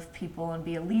above people and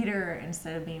be a leader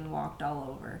instead of being walked all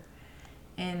over.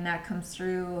 And that comes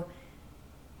through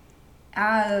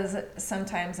as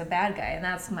sometimes a bad guy. And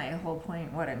that's my whole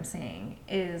point. What I'm saying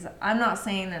is I'm not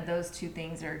saying that those two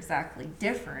things are exactly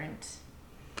different.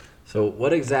 So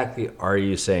what exactly are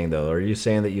you saying, though? Are you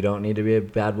saying that you don't need to be a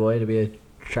bad boy to be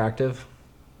attractive?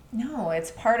 No,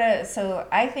 it's part of... So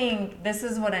I think this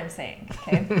is what I'm saying,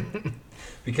 okay?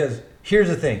 Because here's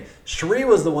the thing. Sheree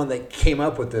was the one that came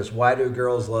up with this, why do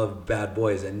girls love bad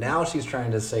boys? And now she's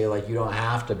trying to say, like, you don't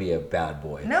have to be a bad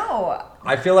boy. No.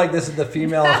 I feel like this is the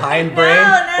female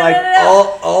hindbrain.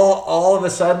 All of a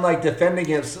sudden, like, defending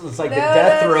it. It's like the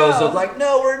death throes of, like,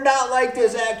 no, we're not like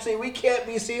this, actually. We can't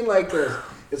be seen like this.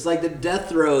 It's like the death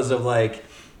throes of, like,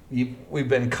 we've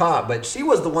been caught. But she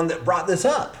was the one that brought this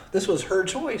up. This was her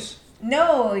choice.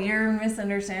 No, you're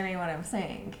misunderstanding what I'm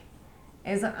saying.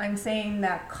 I'm saying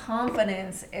that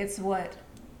confidence is what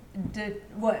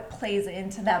plays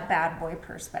into that bad boy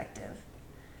perspective.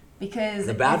 Because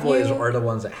the bad boys are the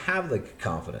ones that have the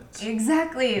confidence.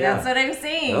 Exactly. Yeah. That's what I'm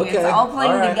saying. Okay. It's all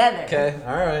playing together. Okay.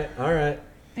 All right.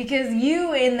 Because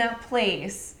you in that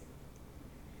place,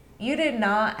 you did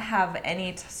not have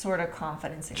any sort of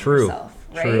confidence in yourself,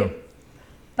 right? True.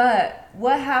 But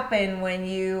what happened when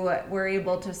you were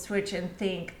able to switch and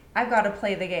think, I've got to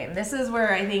play the game? This is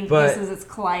where I think it's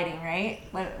colliding, right?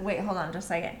 Wait, hold on just a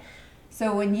second.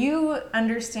 So when you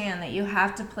understand that you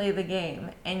have to play the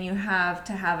game and you have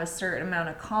to have a certain amount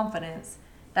of confidence,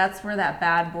 that's where that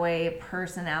bad boy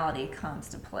personality comes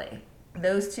to play.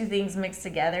 Those two things mixed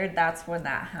together, that's when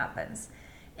that happens.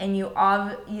 And you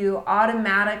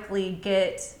automatically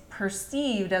get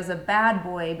perceived as a bad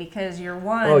boy because you're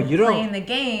playing the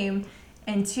game,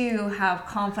 and two, have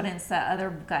confidence that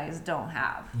other guys don't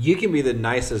have. You can be the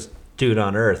nicest dude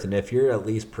on earth, and if you're at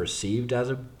least perceived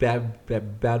as a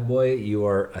bad boy, you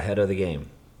are ahead of the game.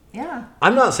 Yeah.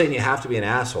 I'm not saying you have to be an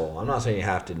asshole. I'm not saying you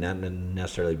have to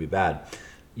necessarily be bad.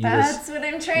 That's what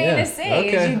I'm trying to say.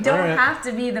 Okay. Is you don't have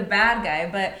to be the bad guy,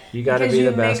 but you got to be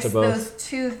the best of both. Those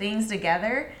two things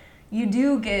together, you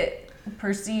do get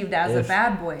perceived as a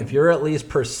bad boy. If you're at least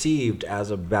perceived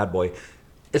as a bad boy,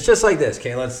 it's just like this.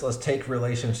 Okay, let's take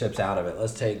relationships out of it.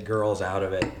 Let's take girls out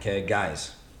of it. Okay,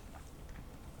 guys.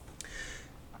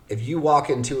 If you walk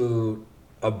into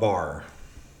a bar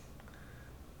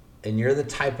and you're the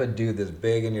type of dude that's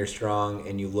big and you're strong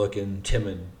and you look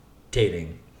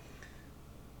intimidating,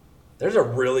 there's a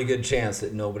really good chance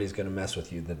that nobody's going to mess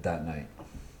with you that night,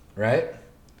 right?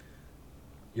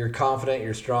 You're confident,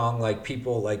 you're strong, like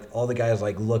people, like all the guys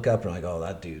like look up and like, oh,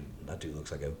 that dude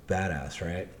looks like a badass,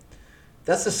 right?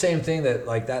 That's the same thing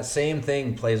that same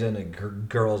thing plays into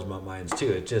girls' minds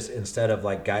too. It's just instead of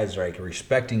like guys like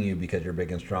respecting you because you're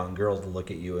big and strong, girls look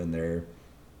at you and they're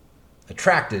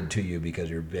attracted to you because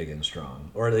you're big and strong,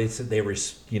 or they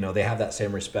have that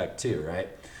same respect too, right?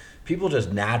 People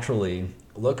just naturally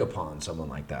look upon someone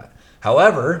like that.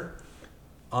 However,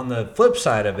 on the flip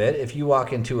side of it, if you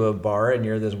walk into a bar and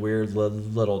you're this weird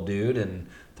little dude, and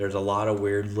there's a lot of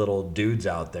weird little dudes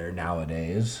out there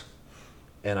nowadays,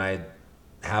 and I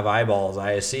have eyeballs,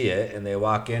 I see it, and they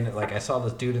walk in. Like I saw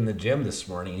this dude in the gym this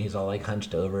morning, and he's all like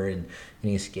hunched over, and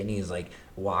he's skinny. He's like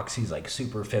walks. He's like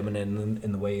super feminine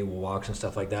in the way he walks and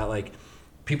stuff like that. Like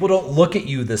people don't look at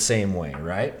you the same way,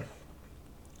 right?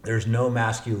 There's no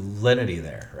masculinity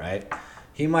there, right?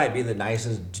 He might be the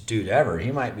nicest dude ever.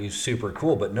 He might be super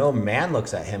cool, but no man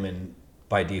looks at him and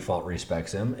by default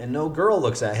respects him, and no girl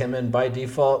looks at him and by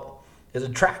default is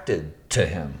attracted to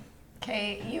him.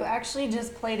 Okay, you actually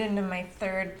just played into my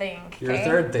third thing. Okay? Your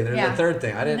third thing. There's a third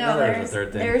thing. I didn't know there was a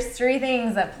third thing. There's 3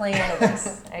 things that play into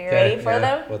this. Are you ready for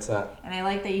them? What's that? And I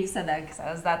like that you said that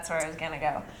because that's where I was gonna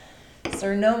go.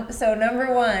 So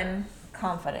number 1,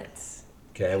 confidence.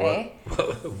 Okay.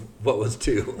 What was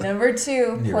 2? Number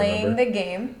 2, playing the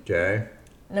game. Okay.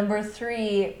 Number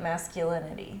 3,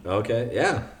 masculinity. Okay.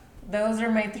 Yeah. Those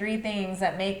are my 3 things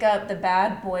that make up the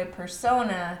bad boy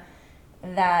persona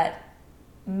that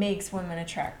makes women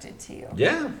attracted to you.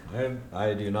 Yeah,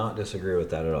 I do not disagree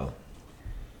with that at all.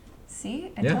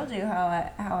 See, I told you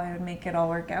how I would make it all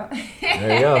work out.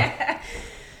 There you go.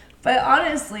 But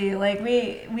honestly, like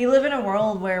we live in a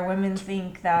world where women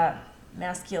think that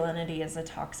masculinity is a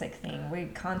toxic thing. We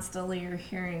constantly are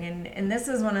hearing, and this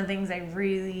is one of the things I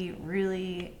really,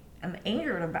 really am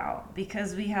angered about,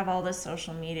 because we have all this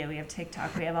social media, we have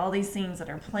TikTok, we have all these things that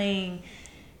are playing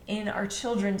in our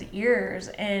children's ears,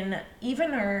 and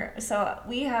even so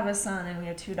we have a son and we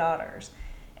have 2 daughters,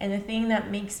 and the thing that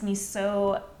makes me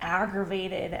so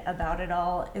aggravated about it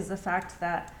all is the fact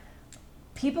that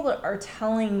people are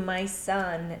telling my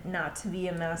son not to be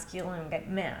a masculine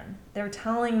man. They're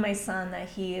telling my son that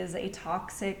he is a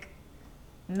toxic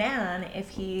man if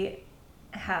he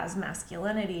has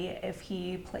masculinity, if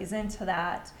he plays into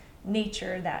that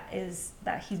nature that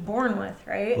he's born with,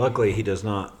 right? Luckily, he does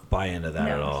not buy into that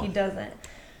at all. No, he doesn't.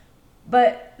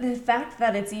 But the fact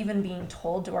that it's even being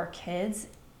told to our kids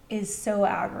is so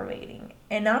aggravating.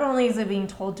 And not only is it being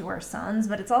told to our sons,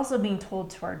 but it's also being told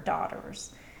to our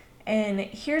daughters. And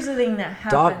here's the thing that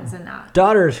happens in that.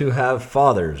 Daughters who have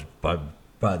fathers,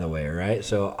 by the way, right?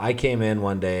 So I came in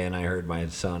one day and I heard my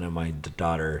son and my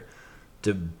daughter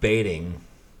debating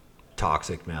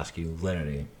toxic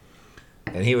masculinity.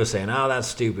 And he was saying, "Oh, that's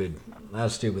stupid.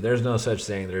 That's stupid. There's no such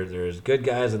thing. There's good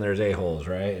guys and there's a-holes,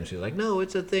 right?" And she's like, "No,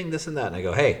 it's a thing, this and that." And I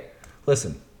go, "Hey,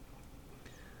 listen.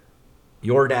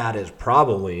 Your dad is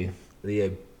probably the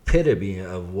epitome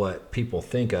of what people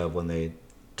think of when they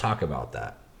talk about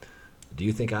that. Do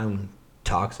you think I'm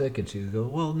toxic?" And she goes,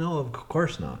 "Well, no, of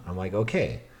course not." I'm like,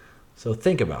 "Okay, so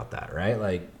think about that, right?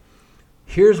 Like,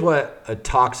 here's what a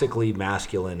toxically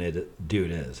masculine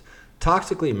dude is.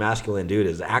 Toxically masculine dude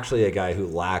is actually a guy who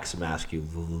lacks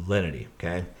masculinity,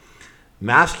 okay?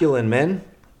 Masculine men,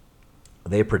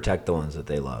 they protect the ones that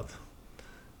they love.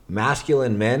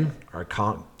 Masculine men are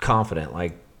confident,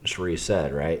 like Sheree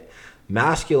said, right?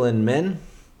 Masculine men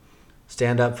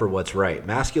stand up for what's right.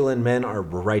 Masculine men are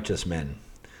righteous men.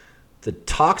 The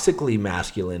toxically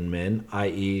masculine men,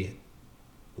 i.e.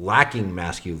 lacking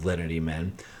masculinity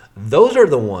men, those are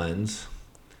the ones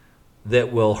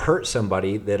that will hurt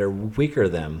somebody that are weaker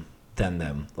than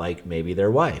them, like maybe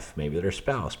their wife, maybe their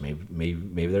spouse,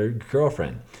 maybe their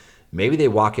girlfriend. Maybe they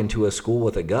walk into a school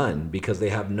with a gun because they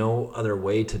have no other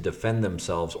way to defend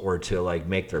themselves or to like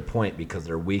make their point because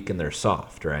they're weak and they're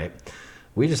soft, right?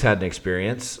 We just had an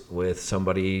experience with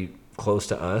somebody close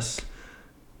to us.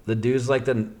 The dude's like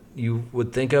you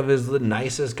would think of as the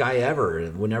nicest guy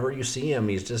ever. Whenever you see him,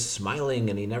 he's just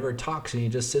smiling and he never talks and he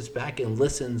just sits back and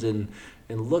listens and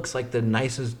looks like the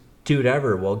nicest dude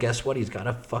ever. Well, guess what? He's got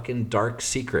a fucking dark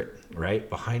secret, right?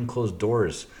 Behind closed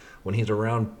doors when he's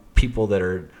around people that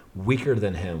are weaker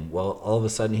than him. Well, all of a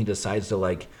sudden he decides to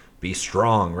like be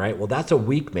strong, right? Well, that's a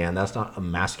weak man. That's not a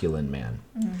masculine man.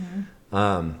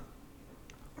 Mm-hmm.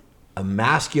 A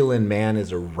masculine man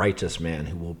is a righteous man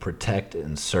who will protect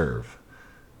and serve.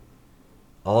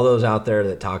 All those out there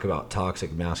that talk about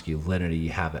toxic masculinity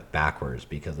have it backwards,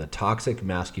 because the toxic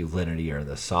masculinity are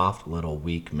the soft little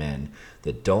weak men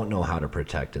that don't know how to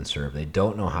protect and serve. They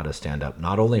don't know how to stand up,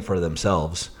 not only for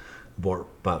themselves,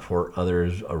 but for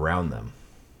others around them.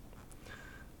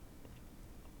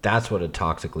 That's what a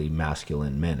toxically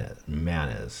masculine man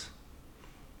is.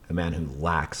 A man who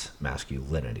lacks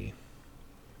masculinity.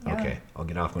 Yeah. Okay, I'll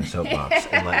get off my soapbox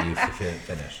and let you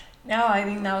finish. No, I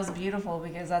think that was beautiful,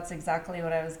 because that's exactly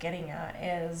what I was getting at,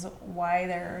 is why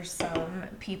there are some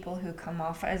people who come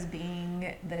off as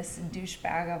being this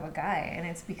douchebag of a guy, and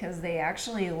it's because they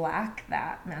actually lack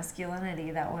that masculinity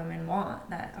that women want,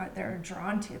 that they're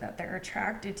drawn to, that they're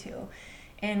attracted to.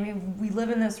 And we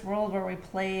live in this world where we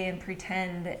play and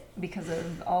pretend, because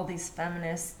of all these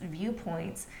feminist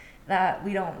viewpoints, that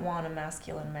we don't want a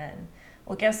masculine man.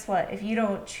 Well, guess what? If you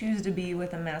don't choose to be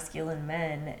with a masculine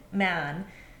man,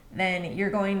 then you're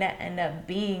going to end up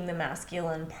being the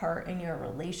masculine part in your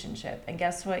relationship. And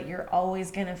guess what? You're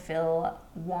always going to feel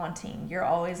wanting. You're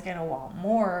always going to want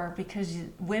more because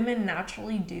women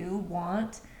naturally do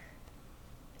want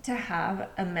to have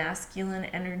a masculine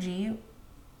energy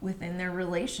within their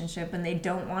relationship, and they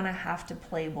don't want to have to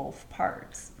play both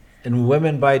parts. And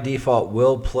women by default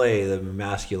will play the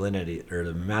masculinity or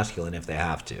the masculine if they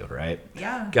have to, right?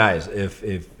 Yeah. Guys,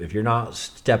 if you're not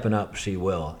stepping up, she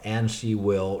will. And she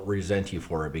will resent you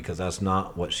for it because that's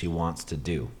not what she wants to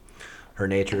do. Her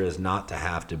nature is not to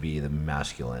have to be the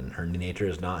masculine. Her nature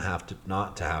is not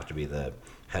to have to be the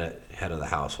head of the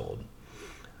household.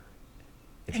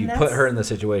 If you put her in the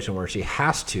situation where she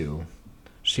has to,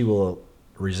 she will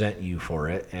resent you for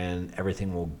it and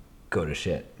everything will go to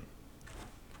shit.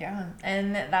 Yeah,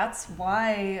 and that's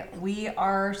why we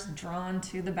are drawn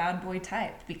to the bad boy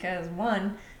type, because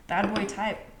one, bad boy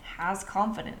type has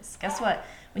confidence. Guess what?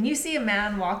 When you see a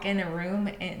man walk in a room,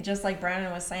 and just like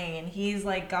Brandon was saying, and he's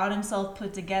like got himself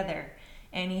put together,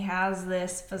 and he has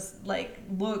this like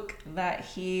look that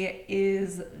he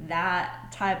is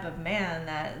that type of man,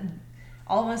 that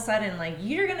all of a sudden, like,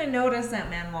 you're gonna notice that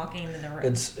man walking into the room.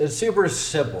 It's super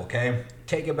simple, okay?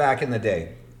 Take it back in the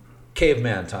day,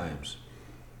 caveman times.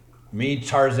 Me,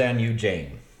 Tarzan, you,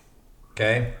 Jane.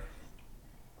 Okay?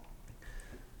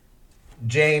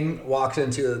 Jane walks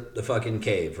into the fucking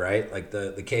cave, right? Like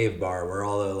the cave bar where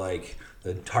all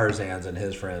the Tarzans and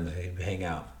his friends hang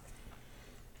out.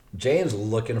 Jane's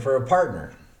looking for a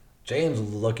partner. Jane's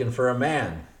looking for a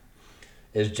man.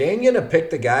 Is Jane going to pick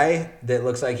the guy that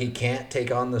looks like he can't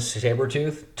take on the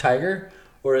saber-toothed tiger?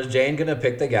 Or is Jane going to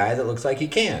pick the guy that looks like he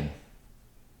can?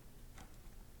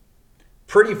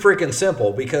 Pretty freaking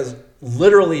simple, because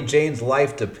literally Jane's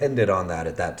life depended on that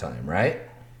at that time, right?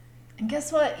 And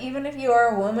guess what? Even if you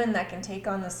are a woman that can take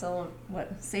on the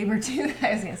saber-tooth,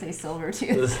 I was going to say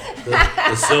silver-tooth.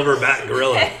 The silverback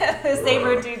gorilla. The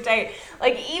saber-tooth tiger.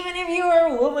 Like, even if you are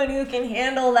a woman who can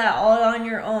handle that all on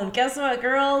your own, guess what,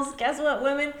 girls? Guess what,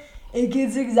 women? It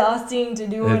gets exhausting to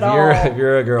do it all. If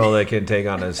you're a girl that can take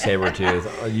on a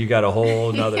saber-tooth, you got a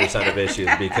whole nother set of issues,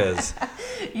 because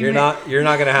you're not going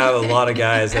to have a lot of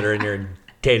guys that are in your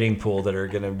dating pool that are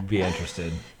going to be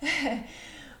interested.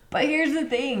 But here's the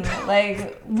thing,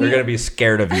 like, they're going to be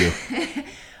scared of you.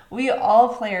 We all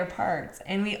play our parts,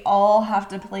 and we all have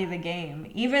to play the game.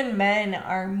 Even men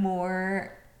are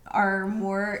more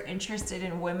interested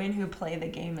in women who play the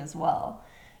game as well.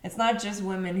 It's not just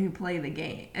women who play the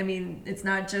game. I mean, it's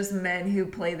not just men who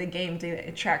play the game to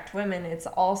attract women. It's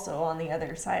also on the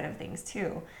other side of things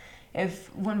too.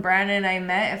 When Brandon and I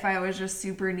met, if I was just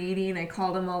super needy and I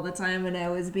called him all the time and I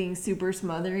was being super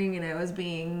smothering and I was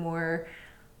being more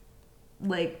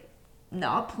like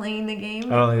not playing the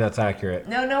game. I don't think that's accurate.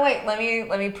 No, wait. Let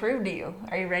me prove to you.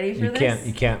 Are you ready for this?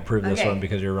 You can't prove this one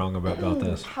because you're wrong about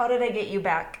this. How did I get you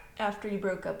back after you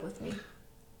broke up with me?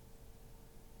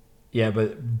 Yeah,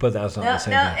 but that's not the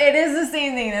same thing. No, it is the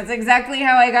same thing. That's exactly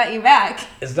how I got you back.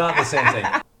 It's not the same thing.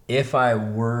 If I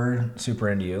were super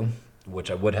into you,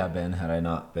 which I would have been had I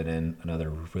not been in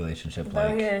another relationship, Though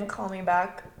he didn't call me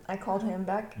back, I called him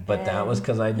back. But that was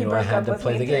because I knew I had to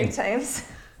play the game. 3 times.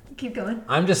 Keep going.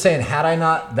 I'm just saying, had I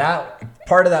not, that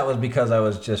part of that was because I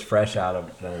was just fresh out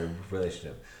of another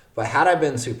relationship. But had I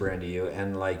been super into you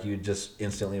and like you just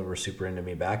instantly were super into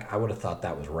me back, I would have thought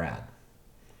that was rad.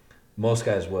 Most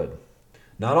guys would.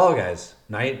 Not all guys.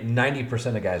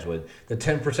 90% of guys would. The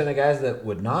 10% of guys that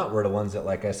would not were the ones that,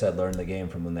 like I said, learned the game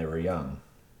from when they were young.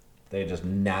 They just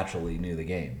naturally knew the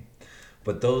game.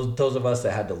 But those of us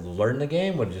that had to learn the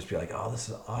game would just be like, oh, this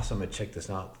is awesome, a chick that's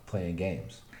not playing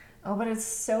games. Oh, but it's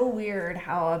so weird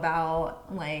how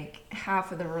about like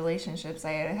half of the relationships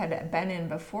I had been in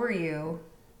before you,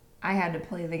 I had to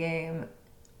play the game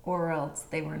or else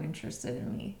they weren't interested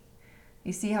in me.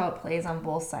 You see how it plays on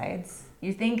both sides?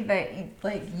 You think that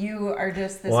like you are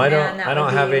just this man that I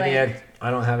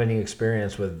don't have any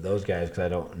experience with those guys because I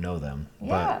don't know them.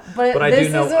 Yeah, but I do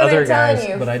know other guys.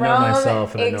 But I know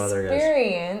myself and I know other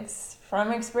guys.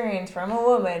 From experience, from a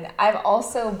woman, I've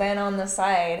also been on the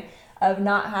side of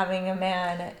not having a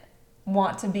man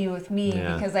want to be with me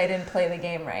because I didn't play the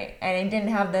game right and I didn't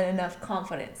have enough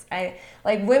confidence.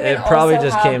 Women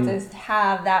also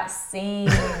have that same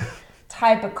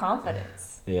type of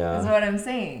confidence. Yeah, is what I'm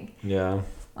saying. Yeah,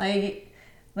 I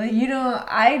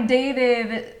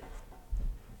dated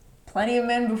plenty of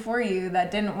men before you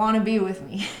that didn't want to be with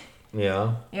me.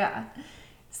 Yeah. Yeah.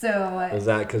 So was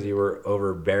that because you were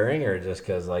overbearing, or just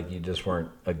because like you just weren't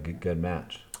a good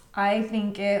match? I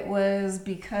think it was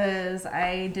because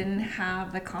I didn't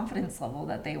have the confidence level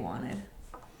that they wanted,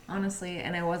 honestly,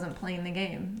 and I wasn't playing the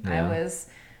game. Yeah. I was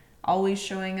always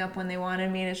showing up when they wanted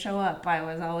me to show up. I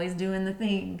was always doing the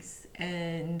things,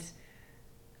 and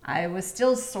I was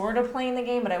still sort of playing the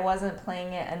game, but I wasn't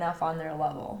playing it enough on their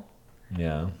level.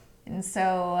 Yeah. And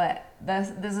so this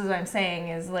is what I'm saying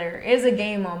is there is a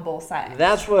game on both sides.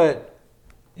 That's what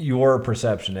your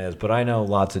perception is, but I know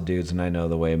lots of dudes, and I know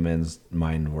the way men's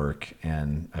mind work,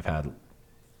 and I've had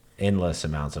endless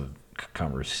amounts of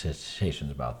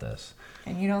conversations about this.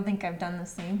 And you don't think I've done the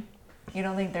same? You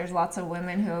don't think there's lots of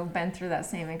women who have been through that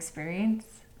same experience?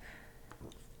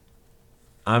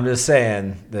 I'm just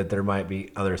saying that there might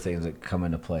be other things that come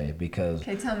into play because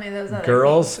Okay, tell me those other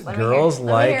girls, things. Let girls me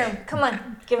hear. Let me hear like 'em. Come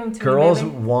on, give them to girls me,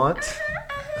 baby. want.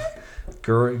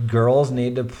 Girls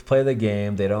need to play the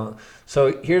game. They don't.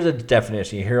 So here's a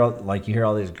definition. You hear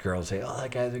all these girls say, "Oh,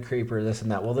 that guy's a creeper," this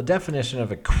and that. Well, the definition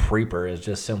of a creeper is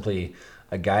just simply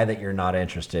a guy that you're not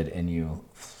interested in you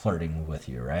flirting with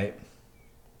you, right?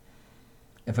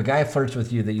 If a guy flirts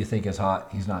with you that you think is hot,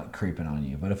 he's not creeping on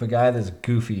you. But if a guy that's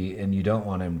goofy and you don't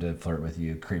want him to flirt with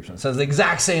you creeps on, says the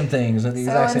exact same things at the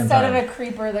exact same time. So instead of a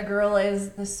creeper, the girl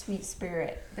is the sweet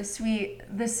spirit, the sweet,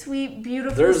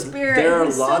 beautiful spirit. There are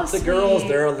who's lots so of girls.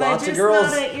 There are sweet, lots but of girls.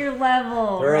 just not at your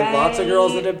level. There are lots of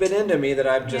girls that right? have been into me that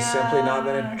I've just simply not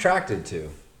been Yeah. attracted to.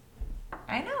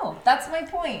 I know. That's my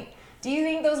point. Do you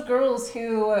think those girls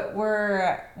who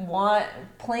were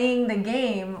playing the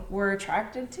game were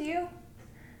attracted to you?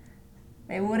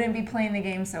 They wouldn't be playing the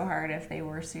game so hard if they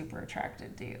were super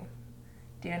attracted to you.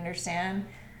 Do you understand?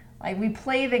 Like, we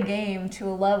play the game to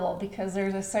a level because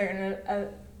there's a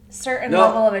certain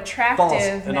level of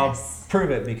attractiveness. False. And I'll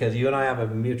prove it because you and I have a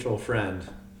mutual friend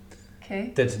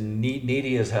Okay. that's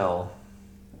needy as hell.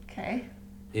 Okay.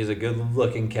 He's a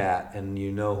good-looking cat, and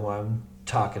you know who I'm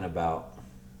talking about.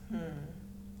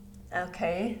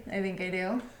 Okay. I think I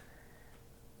do.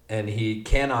 And he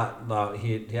cannot.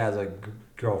 He has a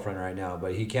girlfriend right now,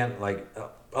 but he can't, like,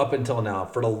 up until now,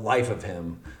 for the life of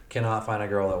him, cannot find a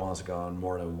girl that wants to go on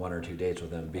more than 1 or 2 dates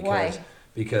with him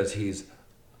because he's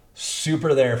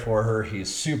super there for her.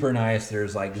 He's super nice.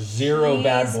 There's like zero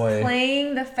bad boy. He's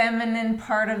playing the feminine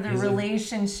part of the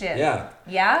relationship. Yeah.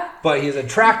 Yeah? But he's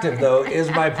attractive, though,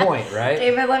 is my point, right?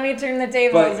 David, let me turn the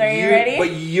tables. Are you ready?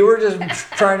 But you were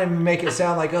just trying to make it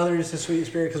sound like, oh, they're just a sweet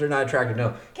spirit because they're not attractive.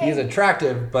 No, he's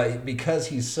attractive, but because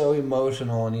he's so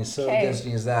emotional and he's so this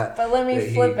and he's that. But let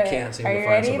me flip it. Can't seem Are to you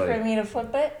find ready somebody. for me to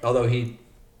flip it? Although he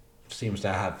seems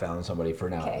to have found somebody for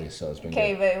now, at least, so it's been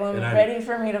Okay, good. but And I'm ready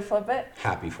for me to flip it?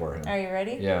 happy for him. Are you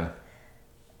ready? Yeah.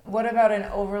 What about an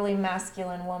overly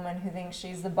masculine woman who thinks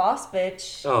she's the boss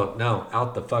bitch? Oh, no,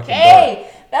 out the fucking door. Hey,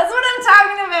 that's what I'm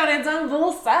talking about. It's on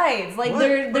both sides. Like,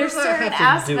 there's certain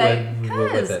aspects.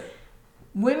 Because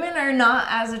women are not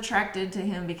as attracted to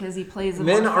him because he plays the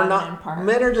more feminine part.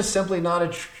 Men are just simply not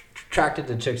attracted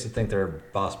to chicks that think they're a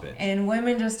boss bitch. And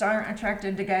women just aren't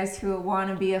attracted to guys who want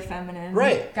to be a feminine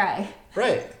guy.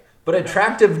 Right. But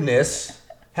attractiveness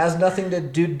has nothing to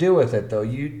do with it, though.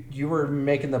 You were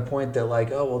making the point that,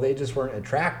 like, oh, well, they just weren't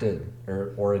attracted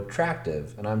or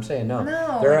attractive. And I'm saying, no.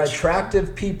 There are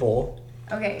attractive people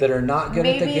that are not good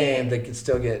at the game that can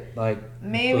still get, like,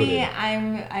 maybe booted.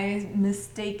 I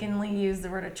mistakenly used the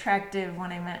word attractive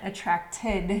when I meant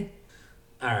attracted.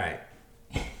 All right.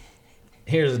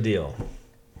 Here's the deal.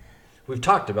 We've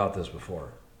talked about this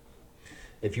before.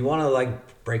 If you want to,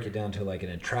 like, break it down to, like, an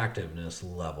attractiveness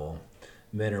level,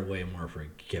 men are way more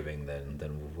forgiving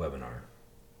than women are.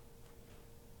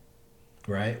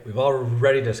 Right? We've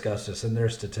already discussed this, and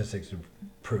there's statistics to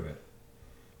prove it.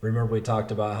 Remember we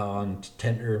talked about how on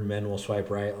Tinder men will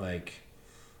swipe right like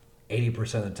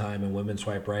 80% of the time, and women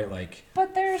swipe right like 4%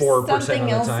 But there's of the something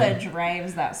else time. that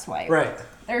drives that swipe. Right.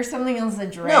 There's something else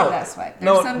that drives that swipe. There's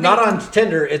No, something... not on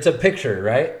Tinder. It's a picture,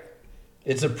 right?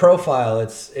 It's a profile.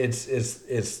 It's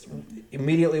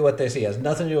immediately what they see. It has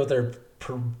nothing to do with their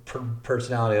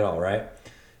personality at all, right?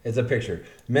 It's a picture.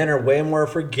 Men are way more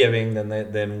forgiving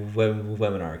than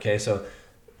women are. Okay, so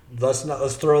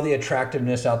let's throw the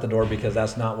attractiveness out the door because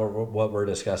that's not what we're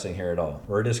discussing here at all.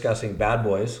 We're discussing bad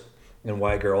boys and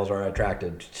why girls are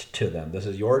attracted to them. This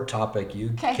is your topic. You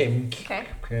came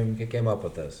up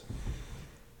with this.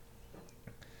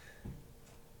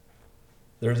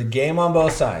 There's a game on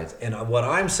both sides. And what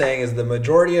I'm saying is the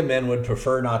majority of men would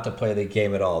prefer not to play the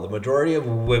game at all. The majority of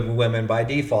women, by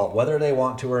default, whether they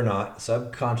want to or not,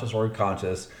 subconscious or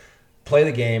conscious, play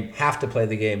the game, have to play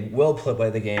the game, will play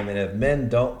the game. And if men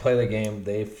don't play the game,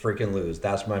 they freaking lose.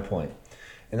 That's my point.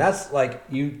 And that's like,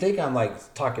 you think I'm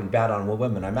like talking bad on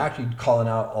women. I'm actually calling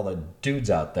out all the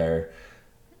dudes out there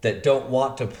that don't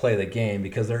want to play the game,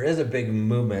 because there is a big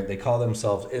movement. They call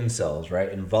themselves incels, right?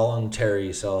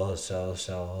 Involuntary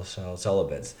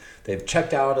celibates. They've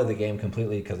checked out of the game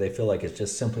completely because they feel like it's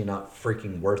just simply not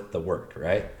freaking worth the work,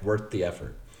 right? Worth the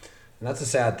effort. And that's a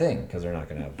sad thing, because they're not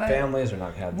going to have families. They're not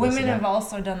going to have this women and that. have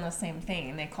also done the same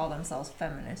thing, and they call themselves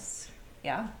feminists.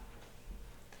 Yeah.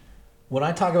 When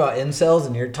I talk about incels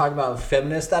and you're talking about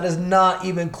feminists, that is not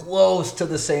even close to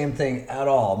the same thing at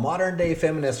all. Modern day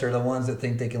feminists are the ones that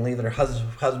think they can leave their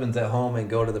husbands at home and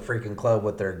go to the freaking club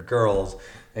with their girls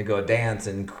and go dance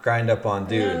and grind up on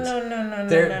dudes. No.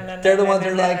 They're the ones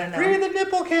that are like, free the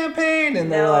nipple campaign.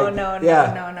 And they're like, no.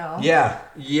 Yeah,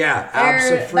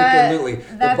 absolutely.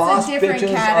 The boss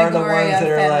bitches are the ones that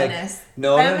are like, feminists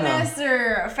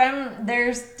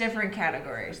there's different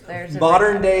categories. There's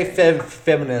modern day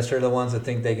feminists are the ones that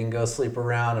think they can go sleep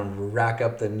around and rack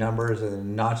up the numbers and the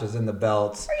notches in the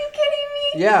belts. Are you kidding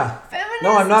me? Yeah. Feminists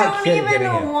no, I'm not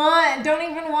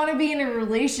don't even want to be in a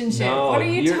relationship. No, what are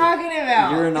you talking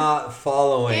about? You're not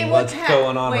following what's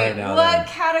going on right now. What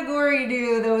category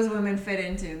do those women fit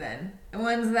into then? The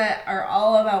ones that are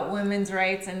all about women's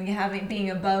rights and being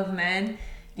above men?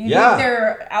 Do you think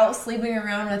they're out sleeping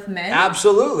around with men?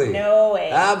 Absolutely. No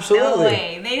way. Absolutely. No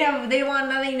way. They want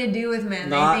nothing to do with men.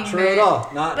 Not true at all.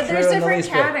 Not but true there's in the different least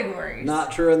categories. Bit.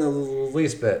 Not true in the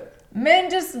least bit. Men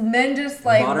just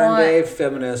like modern day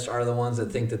feminists are the ones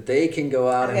that think that they can go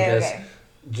out and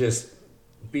just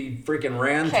be freaking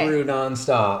ran through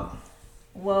nonstop.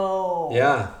 Whoa.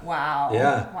 Yeah. Wow.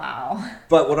 Yeah. Wow.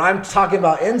 But what I'm talking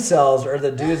about incels are the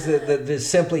dudes that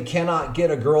simply cannot get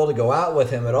a girl to go out with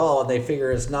him at all. And they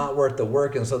figure it's not worth the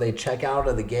work, and so they check out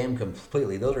of the game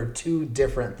completely. Those are two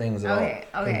different things at all.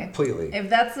 Okay. Completely. If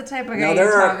that's the type of guy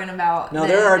you're talking about. Now,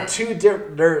 there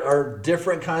are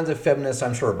different kinds of feminists,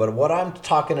 I'm sure. But what I'm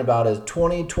talking about is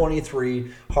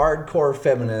 2023 hardcore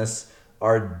feminists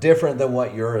are different than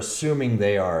what you're assuming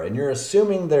they are. And you're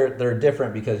assuming they're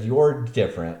different because you're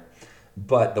different.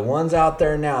 But the ones out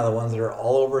there now, the ones that are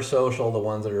all over social, the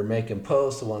ones that are making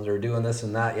posts, the ones that are doing this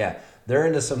and that, they're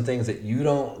into some things that you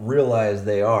don't realize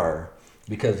they are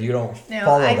because you don't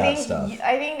follow that stuff.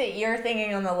 I think that you're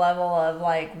thinking on the level of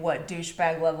like what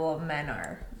douchebag level of men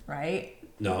are, right?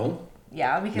 No.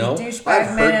 Yeah, because douchebag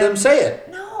I've men. heard them say it.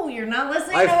 No, you're not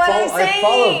listening to what I'm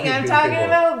saying. I'm talking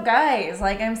about guys.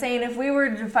 Like I'm saying, if we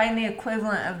were to find the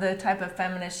equivalent of the type of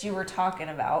feminist you were talking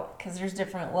about, because there's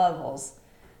different levels.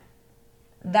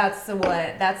 That's the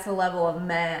level of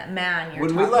man you're talking about.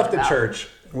 When we left the church,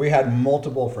 we had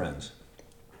multiple friends,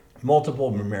 multiple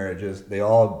marriages. They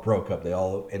all broke up. They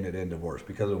all ended in divorce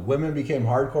because women became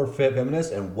hardcore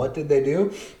feminists. And what did they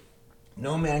do?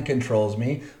 No man controls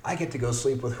me. I get to go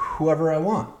sleep with whoever I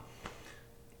want.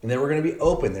 And they were going to be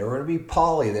open. They were going to be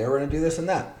poly. They were going to do this and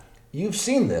that. You've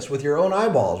seen this with your own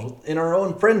eyeballs in our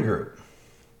own friend group.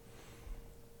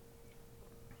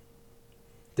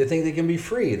 They think they can be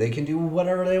free. They can do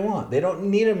whatever they want. They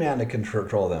don't need a man to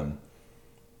control them.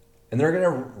 And they're going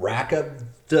to rack up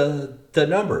the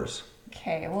numbers.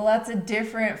 Okay, well, that's a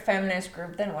different feminist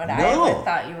group than what I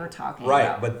thought you were talking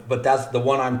about. Right, but that's the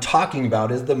one I'm talking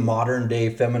about is the modern day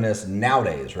feminists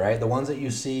nowadays, right? The ones that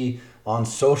you see on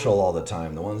social all the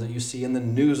time, the ones that you see in the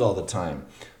news all the time.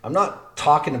 I'm not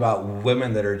talking about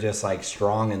women that are just like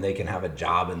strong and they can have a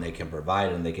job and they can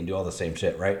provide and they can do all the same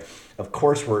shit, right? Of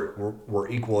course we're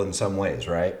equal in some ways,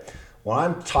 right? Well,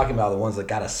 I'm talking about the ones that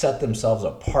got to set themselves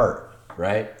apart,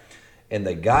 right? And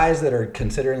the guys that are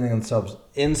considering themselves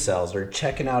incels are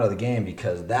checking out of the game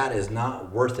because that is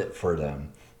not worth it for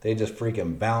them. They just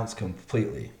freaking bounce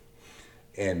completely.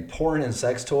 And porn and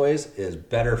sex toys is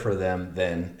better for them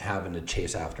than having to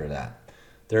chase after that.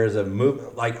 There's a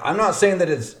movement, like, I'm not saying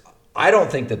that I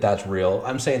don't think that that's real.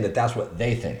 I'm saying that that's what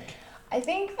they think. I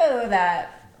think, though,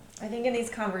 I think in these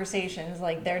conversations,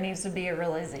 like, there needs to be a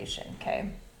realization, okay?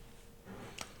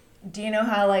 Do you know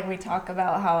how, like, we talk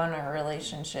about how in our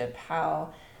relationship,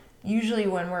 how usually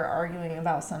when we're arguing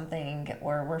about something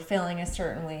or we're feeling a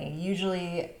certain way,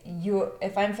 usually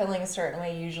if I'm feeling a certain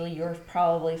way, usually you're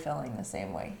probably feeling the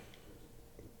same way.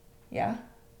 Yeah?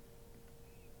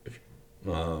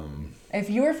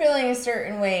 If you're feeling a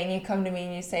certain way and you come to me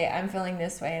and you say, I'm feeling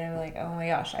this way, and I'm like, oh my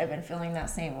gosh, I've been feeling that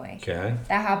same way. Okay.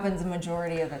 That happens the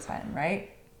majority of the time,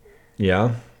 right?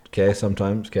 Yeah. Okay,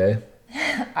 sometimes. Okay.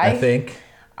 I think.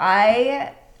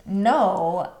 I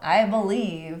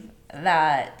believe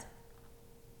that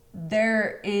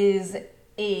there is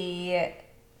a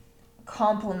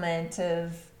complement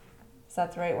of, is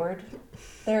that the right word?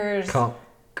 There's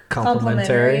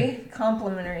complementary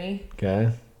Okay.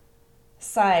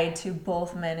 side to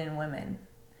both men and women.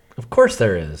 Of course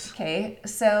there is. Okay,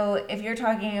 so if you're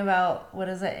talking about, what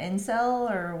is it, incel,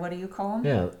 or what do you call them?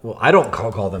 Yeah, well, I don't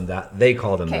call them that. They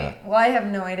call them Okay, that. well, I have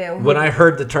no idea. When I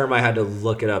heard the term, I had to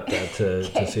look it up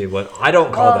to see what. I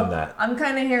don't call them that. I'm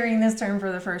kind of hearing this term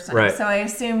for the first time. Right. So I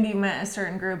assumed you meant a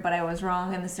certain group, but I was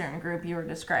wrong in the certain group you were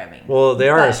describing. Well, they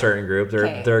are a But- certain group.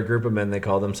 okay. They're a group of men. They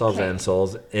call themselves Okay.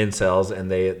 incels,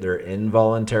 and they're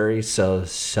involuntary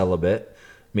celibate.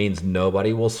 Means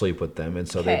nobody will sleep with them, and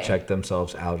so they Okay. check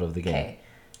themselves out of the game. Okay,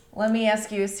 let me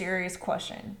ask you a serious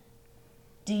question.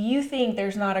 Do you think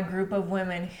there's not a group of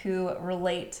women who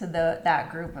relate to that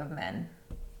group of men?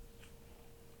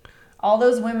 All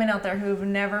those women out there who've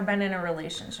never been in a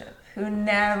relationship, who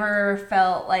never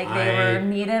felt like they were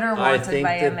needed or I wanted think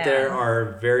by a that man. there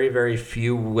are very, very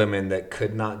few women that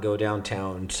could not go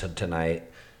downtown tonight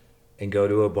and go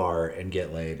to a bar and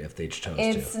get laid if they chose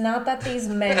It's to. not that these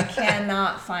men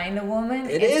cannot find a woman.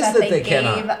 It it's is that that they they gave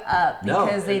cannot. up No,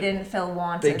 because they didn't feel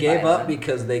wanted. They gave by up one.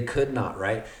 because they could not,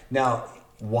 right? Now,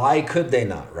 why could they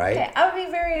not, right? Okay, I would be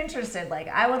very interested. Like,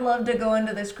 I would love to go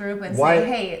into this group and Why- say,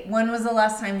 "Hey, when was the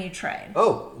last time you tried?"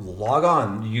 Oh, log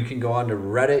on. You can go on to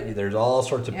Reddit. There's all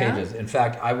sorts of Yeah? pages. In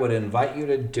fact, I would invite you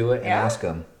to do it and Yeah? ask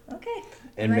them. Okay.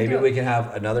 And I maybe do. we can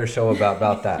have another show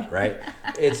about that, right?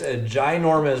 It's a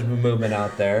ginormous movement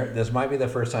out there. This might be the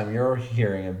first time you're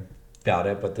hearing about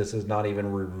it, but this is not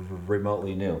even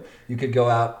remotely new. You could go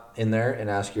out in there and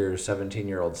ask your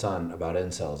 17-year-old son about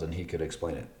incels, and he could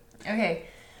explain it. Okay,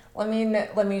 let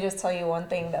me just tell you one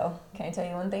thing though. Can I tell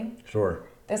you one thing? Sure.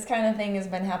 This kind of thing has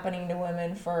been happening to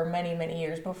women for many, many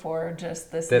years before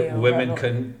just this. That new women rebel-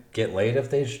 couldn't get laid if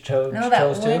they chose No, that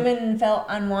chose to? women felt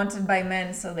unwanted by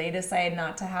men, so they decided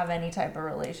not to have any type of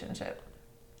relationship.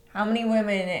 How many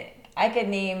women? I could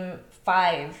name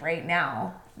 5 right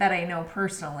now that I know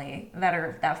personally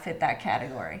that fit that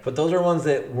category. But those are ones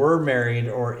that were married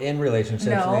or in relationships.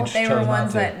 No, and they chose were not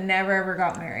ones to. that never ever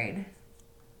got married.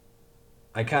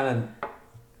 I kind of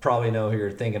probably know who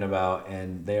you're thinking about,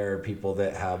 and there are people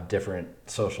that have different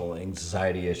social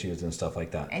anxiety issues and stuff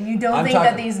like that. And you don't I'm think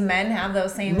that talking- these men have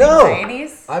those same No,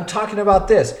 anxieties? I'm talking about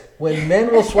this. When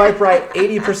men will swipe right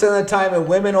 80% of the time and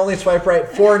women only swipe right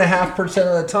 4.5%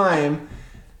 of the time,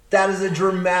 that is a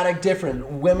dramatic difference.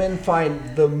 Women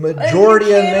find the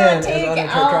majority of men as take out the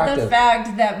unattractive.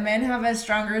 fact that men have a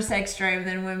stronger sex drive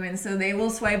than women, so they will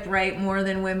swipe right more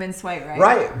than women swipe right.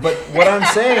 Right, but what I'm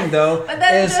saying though But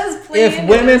that is does play if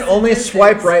into women the only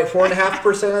swipe statistics. right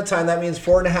 4.5% of the time, that means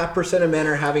 4.5% of men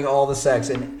are having all the sex,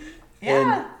 and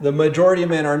Yeah. the majority of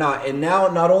men are not. And now,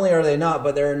 not only are they not,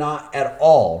 but they're not at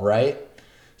all, right?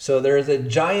 So there's a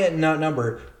giant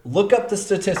number. Look up the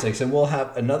statistics, and we'll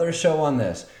have another show on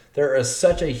this. There is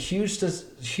such a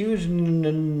huge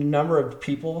number of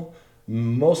people,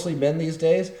 mostly men these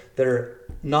days, that are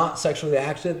not sexually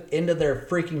active into their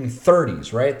freaking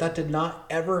 30s, right? That did not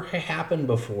ever happen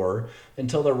before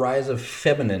until the rise of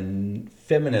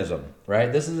feminism,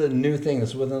 right? This is a new thing.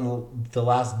 This is within the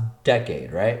last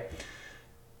decade, right?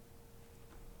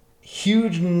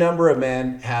 Huge number of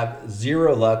men have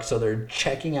zero luck, so they're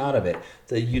checking out of it.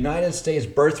 The United States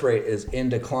birth rate is in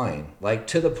decline, like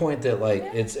to the point that like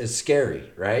it's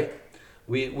scary, right?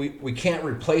 We can't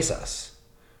replace us,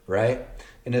 right?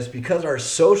 And it's because our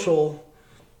social,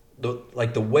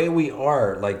 the way we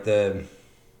are, like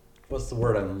what's the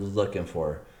word I'm looking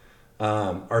for?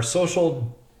 Our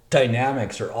social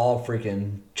dynamics are all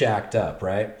freaking jacked up,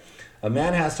 right? A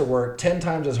man has to work 10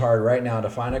 times as hard right now to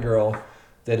find a girl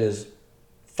that is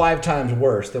 5 times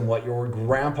worse than what your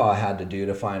grandpa had to do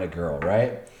to find a girl,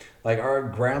 right? Like our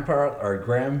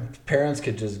grandparents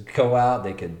could just go out,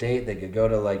 they could date, they could go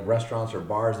to like restaurants or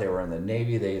bars, they were in the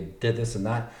Navy, they did this and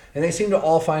that, and they seem to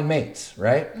all find mates,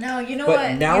 right? No, you know But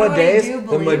what? nowadays, you know what I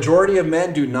do the believe? majority of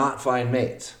men do not find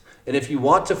mates. And if you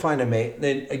want to find a mate,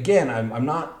 then again, I'm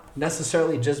not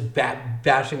necessarily just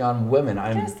bashing on women.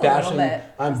 I'm Just a little bashing bit.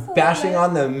 Just a I'm little bashing bit.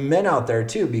 on the men out there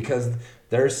too, because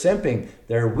they're simping,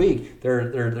 they're weak,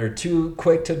 they're too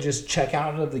quick to just check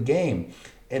out of the game.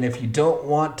 And if you don't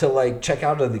want to like check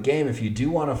out of the game, if you do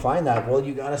want to find that, well,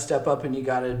 you got to step up and you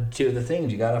got to do the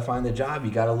things. You got to find the job.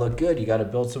 You got to look good. You got to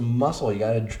build some muscle. You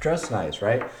got to dress nice,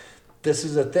 right? This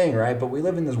is a thing, right? But we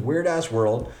live in this weird ass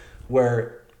world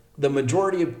where the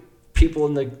majority of people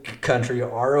in the country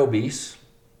are obese.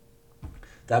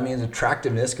 That means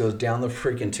attractiveness goes down the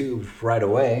freaking tube right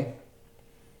away.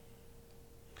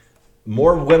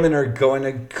 More women are going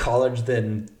to college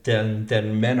than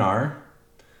men are.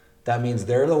 That means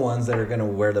they're the ones that are going to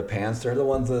wear the pants. They're the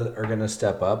ones that are going to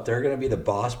step up. They're going to be the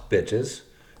boss bitches.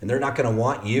 And they're not going to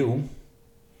want you.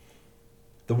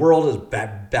 The world is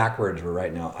backwards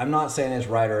right now. I'm not saying it's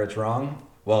right or it's wrong.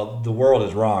 Well, the world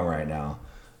is wrong right now.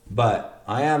 But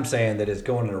I am saying that it's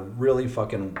going in a really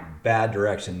fucking bad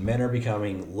direction. Men are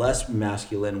becoming less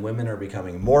masculine. Women are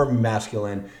becoming more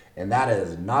masculine. And that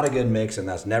is not a good mix. And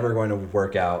that's never going to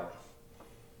work out.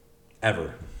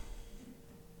 Ever.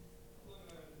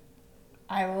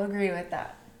 I will agree with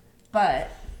that. But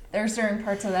there are certain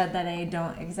parts of that I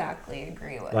don't exactly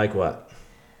agree with. Like what?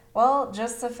 Well,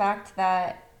 just the fact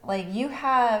that like you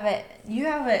have it.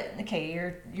 Okay,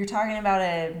 you're talking about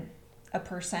a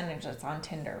percentage that's on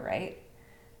Tinder, right?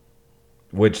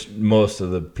 Which most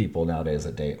of the people nowadays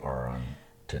that date are on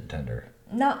Tinder.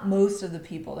 Not most of the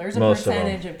people. There's a Most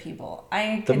percentage of people.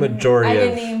 I The majority I can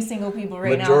of- name single people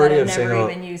right now that majority have of never single-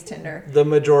 even used Tinder. The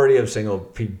majority of single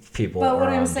people But are what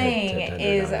on I'm saying Tinder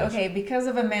is, nowadays. okay, because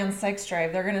of a man's sex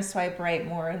drive, they're going to swipe right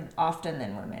more often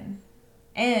than women.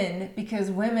 And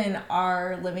because women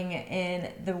are living in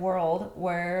the world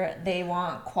where they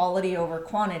want quality over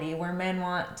quantity, where men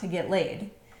want to get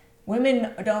laid.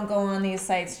 Women don't go on these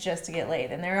sites just to get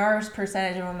laid. And there are a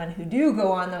percentage of women who do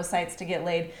go on those sites to get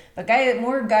laid. But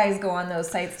more guys go on those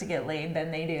sites to get laid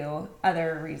than they do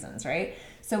other reasons, right?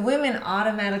 So women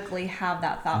automatically have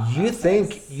that thought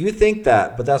process. You think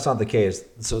that, but that's not the case.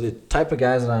 So the type of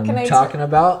guys that Can I I'm talking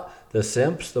about, the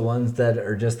simps, the ones that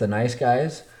are just the nice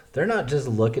guys, they're not just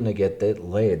looking to get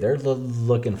laid. They're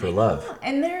looking for love.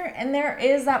 And there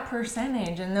is that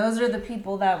percentage, and those are the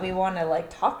people that we want to like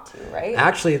talk to, right?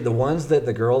 Actually, the ones that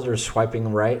the girls are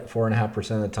swiping right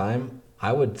 4.5% of the time,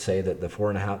 I would say that that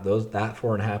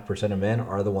 4.5% of men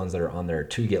are the ones that are on there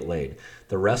to get laid.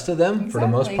 The rest of them, for the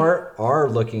most Exactly. part, are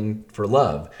looking for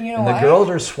love. You know and the why? girls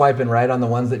are swiping right on the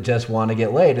ones that just want to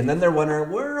get laid. And then they're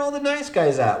wondering, where are all the nice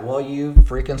guys at? Well, you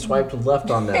freaking swiped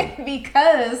left on them.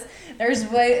 Because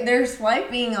they're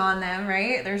swiping on them,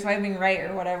 right? They're swiping right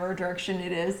or whatever direction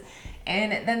it is,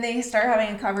 and then they start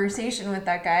having a conversation with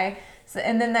that guy. So,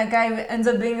 and then that guy ends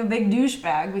up being a big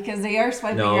douchebag because they are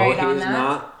swiping No, right on he's that.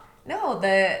 not. No,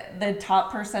 the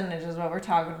top percentage is what we're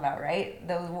talking about, right?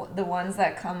 The ones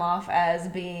that come off as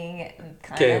being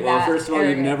kind Okay, of well, that first of all, you've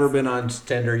arrogance. never been on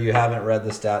Tinder. You haven't read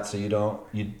the stats, so you don't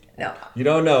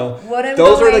know. What I'm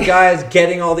Those are the going- guys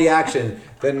getting all the action.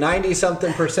 The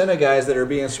 90-something% of guys that are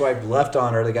being swiped left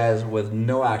on are the guys with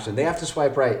no action. They have to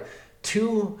swipe right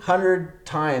 200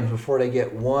 times before they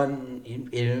get one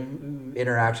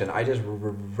interaction. I just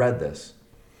read this.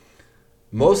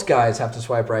 Most guys have to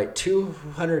swipe right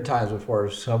 200 times before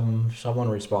someone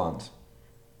responds.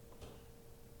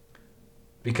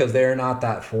 Because they're not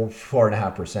that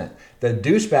 4.5%. The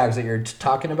douchebags that you're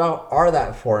talking about are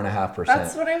that 4.5%.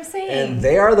 That's what I'm saying. And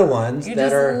they are the ones You that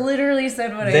just are. literally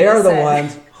said what I They just are the said.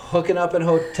 ones hooking up in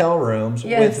hotel rooms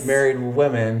Yes. with married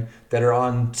women that are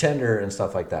on Tinder and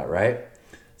stuff like that, right?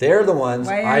 They're the ones.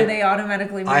 Why are they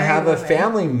automatically married I have a women?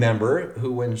 family member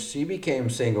who, when she became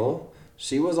single,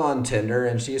 she was on Tinder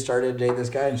and she started to date this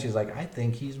guy, and she's like, I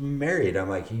think he's married. I'm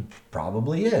like, he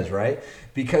probably is, right?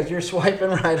 Because you're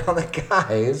swiping right on the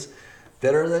guys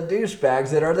that are the douchebags,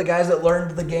 that are the guys that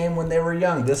learned the game when they were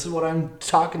young. This is what I'm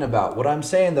talking about. What I'm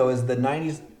saying, though, is the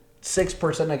 96%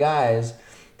 of guys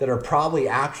that are probably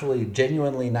actually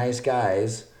genuinely nice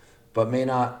guys, but may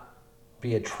not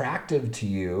be attractive to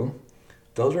you,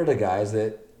 those are the guys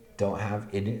that don't have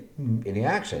any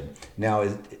action. Now,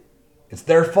 it's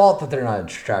their fault that they're not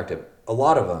attractive. A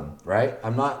lot of them, right?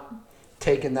 I'm not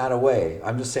taking that away.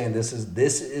 I'm just saying this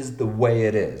is the way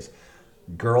it is.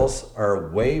 Girls are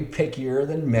way pickier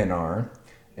than men are,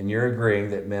 and you're agreeing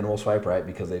that men will swipe right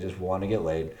because they just want to get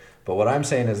laid. But what I'm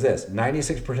saying is this: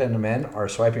 96% of men are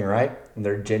swiping right, and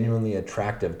they're genuinely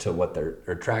attracted to what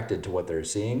they're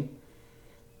seeing.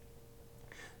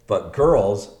 But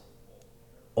girls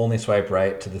only swipe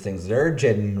right to the things they're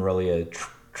genuinely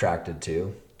attracted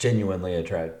to,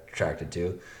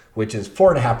 which is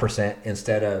 4.5%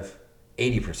 instead of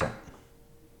 80%.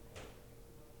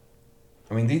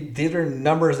 I mean, these are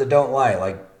numbers that don't lie.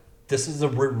 Like, this is a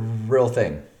real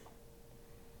thing.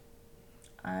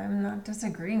 I'm not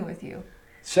disagreeing with you.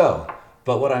 So,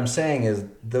 but what I'm saying is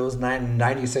those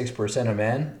 96% of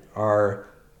men are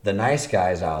the nice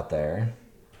guys out there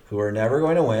who are never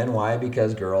going to win. Why?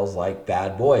 Because girls like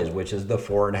bad boys, which is the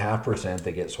 4.5%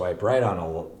 that get swiped right on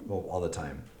all the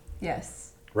time.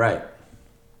 Yes. Right.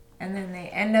 And then they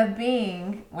end up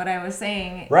being what I was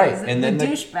saying. Right. Is And then the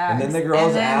douchebags. and then the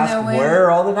girls ask, where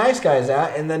are all the nice guys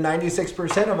at? And then 96%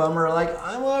 of them are like,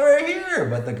 I'm over here.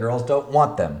 But the girls don't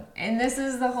want them. And this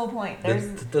is the whole point. This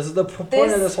is the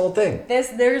point of this whole thing.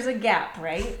 There's a gap,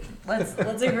 right? Let's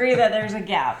agree that there's a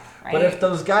gap. right? But if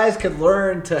those guys could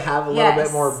learn to have a little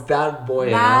bit more bad boy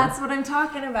in them. That's what I'm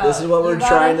talking about. This is what we're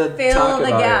trying to fill talk the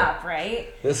about gap, here.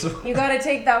 right? This is, You got to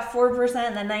take that 4%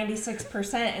 and the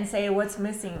 96% and say what's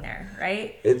missing there,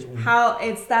 right?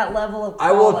 It's that level of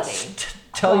I will quality.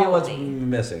 tell you what's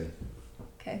missing.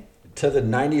 Okay. To the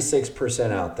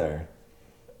 96% out there.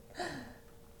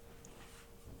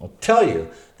 I'll tell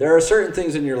you, there are certain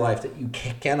things in your life that you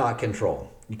cannot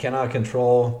control. You cannot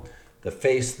control the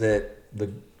face that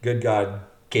the good God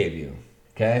gave you,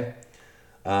 okay?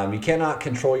 You cannot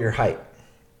control your height.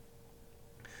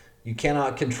 You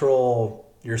cannot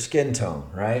control your skin tone,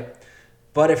 right?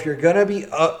 But if you're going to be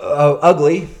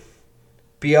ugly,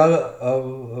 be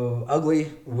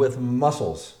ugly with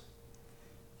muscles.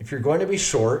 If you're going to be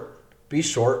short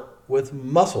with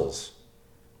muscles.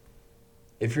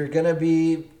 If you're going to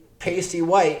be pasty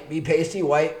white, be pasty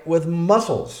white with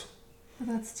muscles.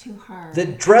 Well, that's too hard. The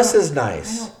dress is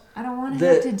nice. I don't want to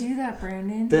have to do that,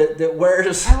 Brandon. That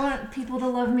wears... I want people to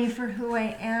love me for who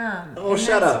I am. Oh,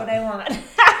 shut up. That's what I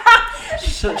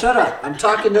want. Shut up. I'm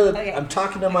talking to Okay. I'm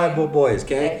talking to my boys,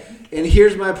 okay? And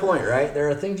here's my point, right? There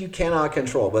are things you cannot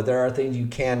control, but there are things you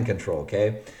can control,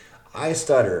 okay? I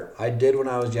stutter. I did when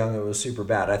I was young. It was super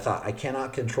bad. I thought, I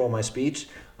cannot control my speech.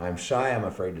 I'm shy. I'm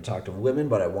afraid to talk to women,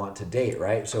 but I want to date,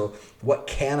 right? So what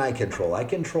can I control? I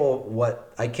can control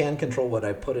what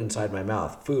I put inside my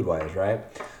mouth, food-wise, right?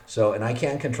 So, and I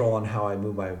can control on how I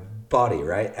move my body,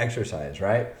 right? Exercise,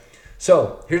 right?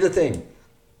 So here's the thing.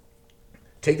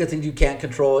 Take the things you can't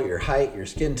control, your height, your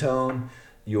skin tone,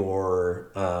 your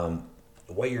the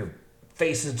way your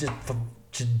face is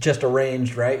just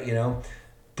arranged, right? You know,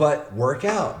 but work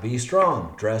out, be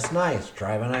strong, dress nice,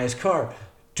 drive a nice car,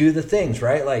 do the things,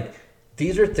 right? Like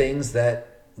these are things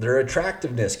that they're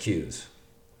attractiveness cues.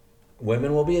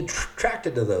 Women will be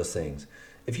attracted to those things.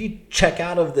 If you check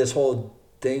out of this whole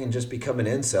thing and just become an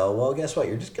incel, well, guess what?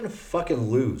 You're just gonna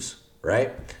fucking lose,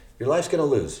 right? Your life's gonna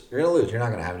lose. You're gonna lose. You're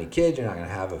not gonna have any kids. You're not gonna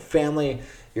have a family.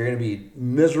 You're gonna be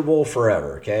miserable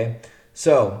forever, okay?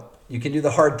 So you can do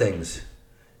the hard things.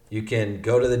 You can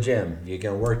go to the gym. You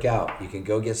can work out. You can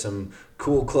go get some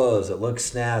cool clothes that look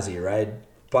snazzy, right?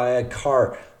 Buy a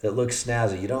car that looks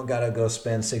snazzy. You don't gotta go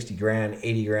spend 60 grand,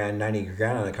 80 grand, 90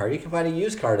 grand on a car. You can find a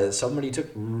used car that somebody took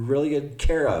really good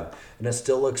care of and it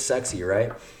still looks sexy,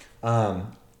 right?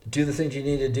 Do the things you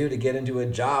need to do to get into a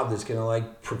job that's gonna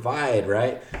like provide,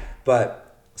 right?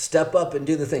 But step up and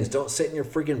do the things. Don't sit in your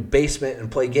freaking basement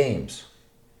and play games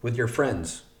with your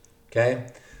friends, okay?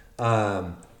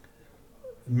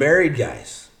 Married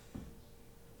guys,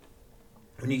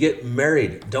 when you get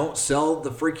married, don't sell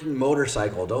the freaking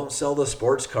motorcycle. Don't sell the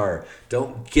sports car.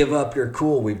 Don't give up your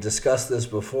cool. We've discussed this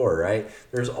before, right?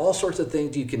 There's all sorts of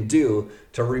things you can do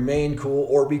to remain cool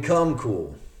or become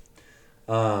cool.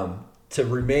 To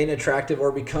remain attractive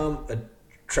or become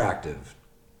attractive.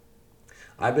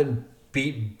 I've been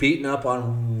beaten up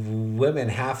on women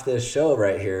half this show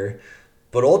right here,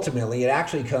 but ultimately it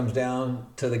actually comes down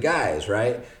to the guys,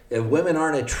 right? If women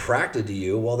aren't attracted to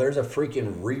you, well, there's a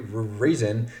freaking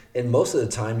reason, and most of the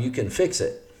time you can fix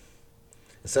it.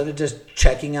 Instead of just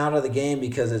checking out of the game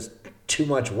because it's too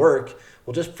much work,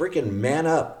 well, just freaking man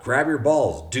up, grab your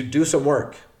balls, do some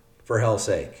work, for hell's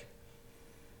sake.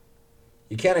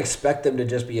 You can't expect them to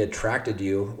just be attracted to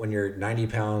you when you're 90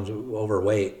 pounds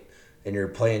overweight and you're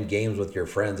playing games with your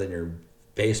friends in your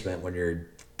basement when you're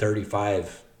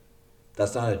 35.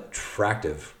 That's not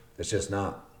attractive. It's just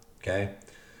not, okay?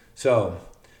 So,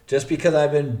 just because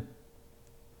I've been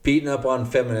beaten up on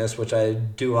feminists, which I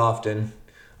do often,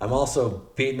 I'm also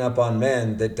beaten up on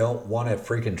men that don't want to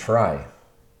freaking try.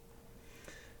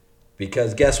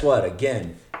 Because guess what?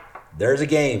 Again, there's a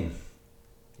game.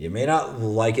 You may not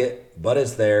like it, but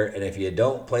it's there. And if you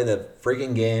don't play the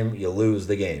freaking game, you lose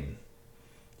the game.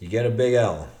 You get a big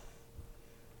L.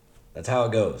 That's how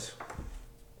it goes.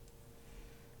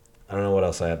 I don't know what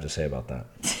else I have to say about that.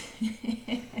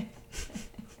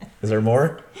 Is there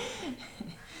more?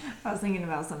 I was thinking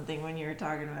about something when you were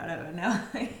talking about it, but now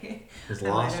I Lost.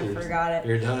 might have forgot it.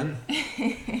 You're done?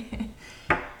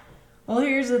 Well,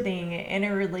 here's the thing. In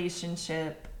a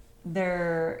relationship,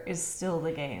 there is still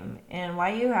the game. And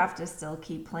why you have to still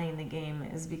keep playing the game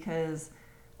is because,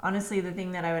 honestly, the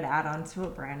thing that I would add on to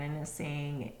what Brandon is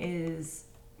saying is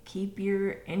keep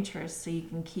your interest so you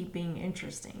can keep being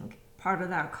interesting. Part of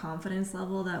that confidence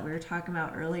level that we were talking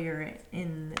about earlier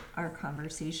in our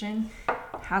conversation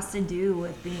has to do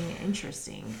with being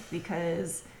interesting,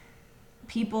 because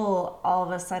people all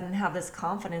of a sudden have this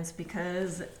confidence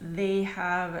because they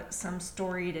have some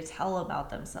story to tell about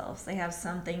themselves. They have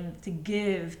something to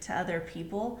give to other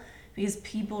people, because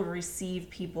people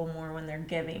receive people more when they're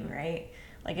giving, right?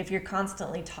 Like if you're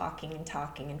constantly talking and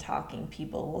talking and talking,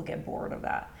 people will get bored of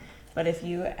that. But if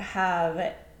you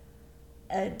have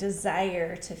a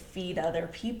desire to feed other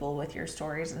people with your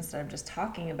stories instead of just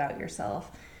talking about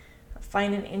yourself,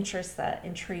 find an interest that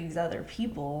intrigues other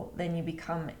people, then you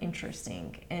become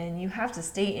interesting. And you have to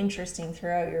stay interesting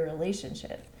throughout your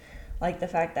relationship. Like the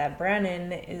fact that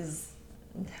Brandon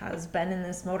has been in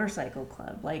this motorcycle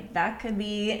club. Like that could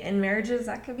be, in marriages,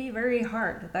 that could be very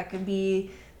hard. That could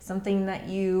be something that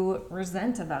you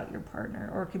resent about your partner,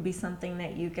 or it could be something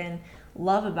that you can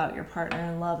love about your partner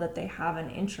and love that they have an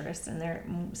interest and they're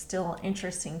still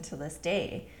interesting to this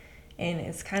day. And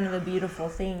it's kind of a beautiful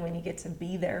thing when you get to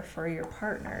be there for your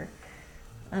partner.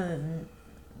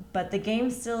 But the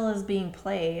game still is being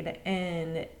played,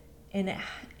 and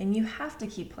you have to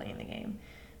keep playing the game.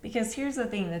 Because here's the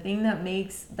thing that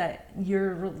makes that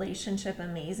your relationship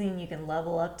amazing, you can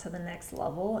level up to the next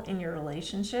level in your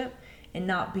relationship and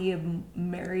not be a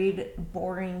married,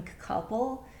 boring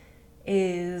couple,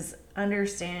 is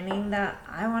understanding that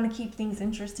I want to keep things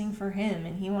interesting for him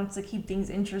and he wants to keep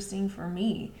things interesting for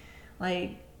me.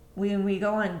 Like when we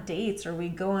go on dates or we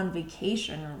go on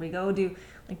vacation or we go do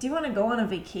you want to go on a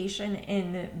vacation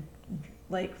and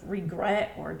like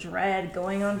regret or dread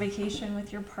going on vacation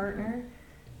with your partner?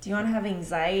 Do you want to have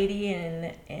anxiety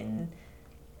and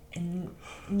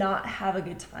not have a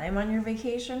good time on your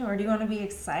vacation? Or do you want to be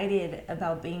excited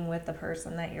about being with the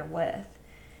person that you're with?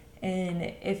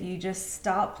 And if you just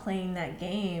stop playing that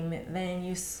game, then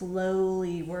you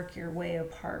slowly work your way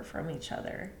apart from each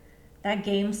other. That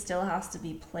game still has to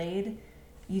be played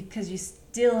because you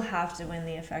still have to win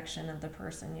the affection of the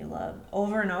person you love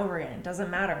over and over again. It doesn't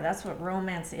matter. That's what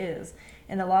romance is.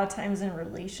 And a lot of times in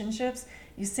relationships,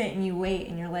 you sit and you wait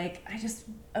and you're like,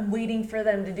 I'm waiting for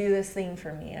them to do this thing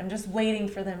for me. I'm just waiting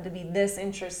for them to be this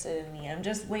interested in me. I'm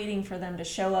just waiting for them to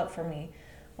show up for me.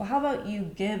 Well, how about you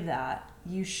give that?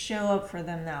 You show up for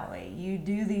them that way. You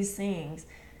do these things.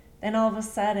 Then all of a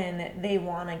sudden, they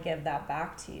want to give that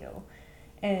back to you.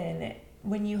 And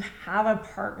when you have a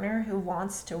partner who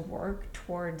wants to work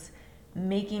towards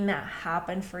making that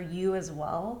happen for you as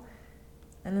well,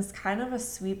 and it's kind of a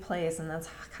sweet place, and that's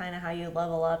kind of how you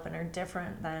level up and are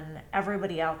different than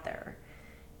everybody out there.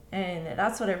 And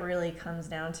that's what it really comes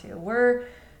down to.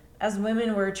 As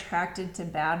women, we're attracted to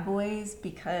bad boys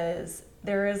because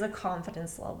there is a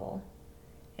confidence level.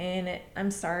 And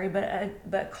I'm sorry,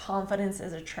 but confidence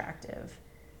is attractive.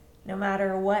 No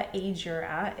matter what age you're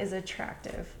at, is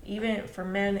attractive, even for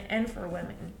men and for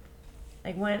women.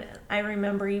 Like when I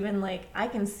remember, even like I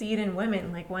can see it in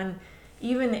women, like when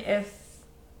even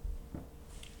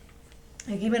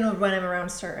when I'm around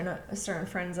certain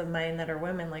friends of mine that are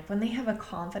women, like when they have a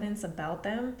confidence about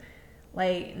them,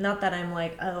 like not that I'm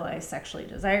like, oh, I sexually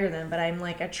desire them, but I'm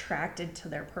like attracted to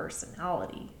their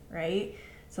personality, right?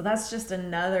 So that's just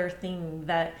another thing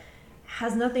that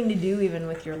has nothing to do even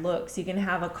with your looks. You can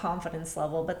have a confidence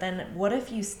level, but then what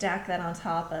if you stack that on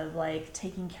top of like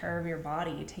taking care of your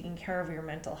body, taking care of your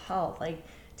mental health, like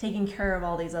taking care of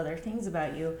all these other things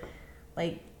about you?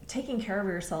 Like taking care of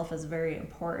yourself is very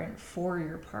important for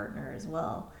your partner as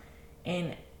well.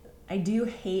 And I do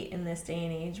hate in this day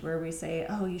and age where we say,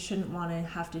 oh, you shouldn't want to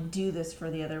have to do this for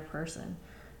the other person.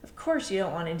 Of course you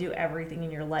don't want to do everything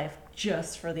in your life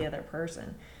just for the other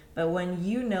person. But when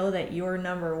you know that you're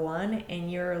number one and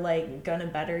you're like gonna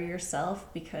better yourself,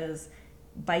 because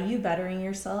by you bettering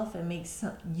yourself, it makes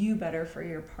you better for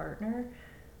your partner,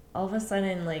 all of a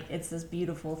sudden like it's this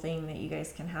beautiful thing that you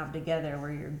guys can have together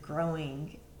where you're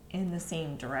growing in the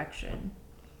same direction.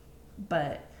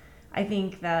 But I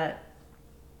think that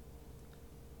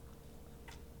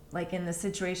like in the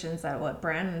situations that what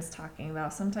Brandon's talking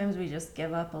about, sometimes we just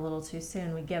give up a little too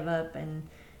soon. We give up and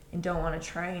don't want to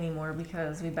try anymore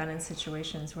because we've been in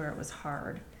situations where it was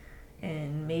hard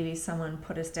and maybe someone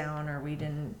put us down or we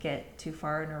didn't get too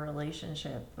far in a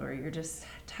relationship, or you're just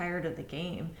tired of the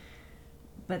game.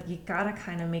 But you gotta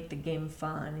kind of make the game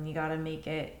fun and you gotta make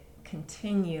it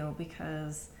continue,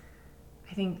 because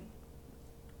I think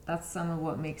that's some of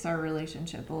what makes our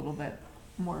relationship a little bit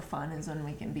more fun, is when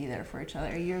we can be there for each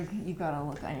other. You got a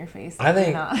look on your face. I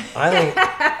think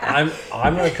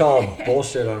I'm going to call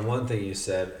bullshit on one thing you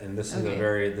said, and this is a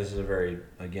very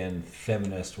again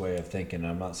feminist way of thinking.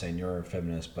 I'm not saying you're a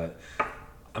feminist, but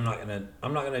I'm not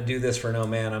gonna do this for no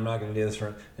man. I'm not gonna do this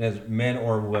for as men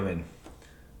or women.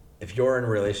 If you're in a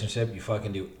relationship, you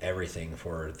fucking do everything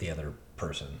for the other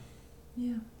person.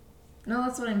 Yeah. No,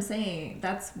 that's what I'm saying.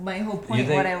 That's my whole point.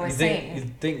 What I was saying. You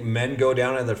think men go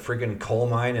down to the freaking coal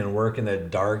mine and work in the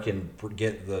dark and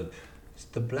get the It's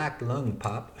the black lung,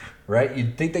 Pop. Right?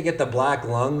 You'd think they get the black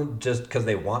lung just because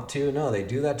they want to. No, they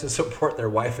do that to support their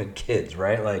wife and kids,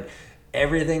 right? Like,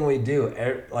 everything we do,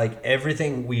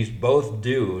 everything we both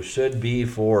do should be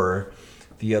for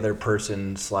the other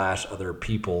person / other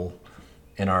people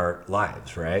in our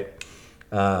lives, right?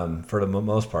 For the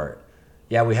most part.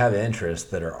 Yeah, we have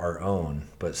interests that are our own,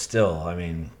 but still, I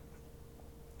mean,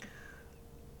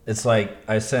 it's like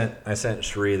I sent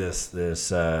Sheree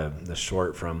this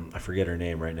short from, I forget her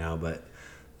name right now, but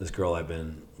this girl I've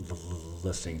been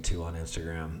listening to on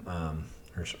Instagram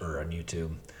or on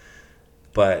YouTube.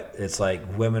 But it's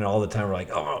like women all the time are like,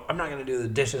 oh, I'm not going to do the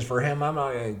dishes for him. I'm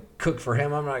not going to cook for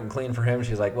him. I'm not going to clean for him.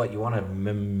 She's like, what, you want a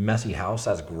messy house?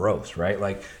 That's gross, right?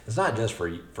 Like, it's not just for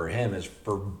him. It's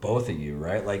for both of you,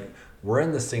 right? Like, we're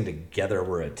in this thing together.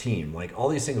 We're a team. Like, all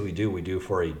these things we do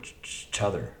for each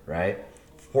other, right?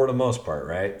 For the most part,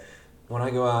 right? When I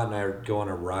go out and I go on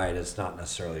a ride, it's not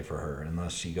necessarily for her.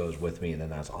 Unless she goes with me, then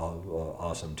that's all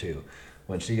awesome too.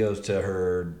 When she goes to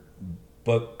her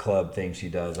book club thing she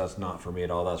does, that's not for me at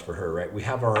all, that's for her, right? We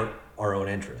have our own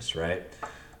interests, right?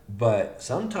 But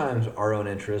sometimes our own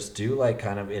interests do like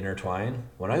kind of intertwine.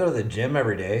 When I go to the gym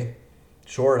every day,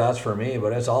 sure, that's for me,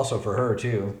 but it's also for her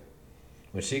too.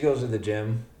 When she goes to the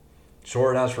gym,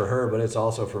 sure, that's for her, but it's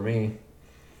also for me.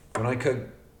 When I cook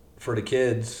for the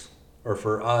kids or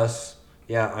for us,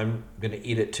 yeah, I'm gonna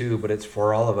eat it too, but it's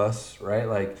for all of us, right?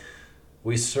 Like,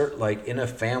 we serve, like, in a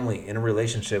family, in a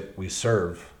relationship, we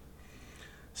serve.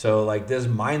 So, like, this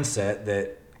mindset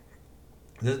that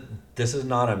this is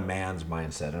not a man's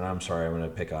mindset, and I'm sorry, I'm going to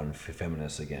pick on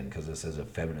feminists again because this is a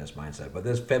feminist mindset, but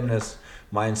this feminist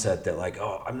mindset that, like,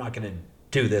 oh, I'm not going to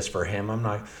do this for him. I'm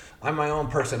my own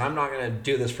person. I'm not going to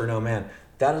do this for no man.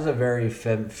 That is a very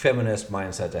feminist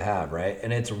mindset to have, right?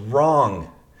 And it's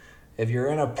wrong. If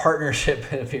you're in a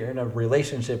partnership, if you're in a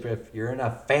relationship, if you're in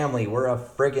a family, we're a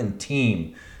friggin'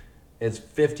 team. It's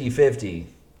 50-50.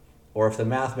 Or if the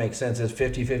math makes sense, it's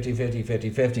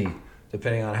 50-50,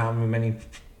 depending on how many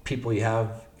people you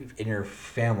have in your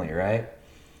family, right?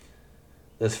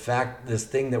 This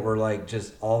thing that we're like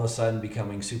just all of a sudden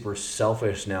becoming super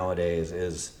selfish nowadays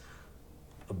is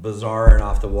bizarre and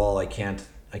off the wall. I can't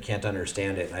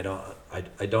understand it. I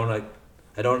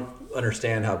don't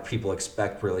understand how people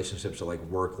expect relationships to like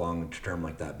work long term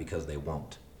like that, because they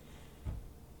won't.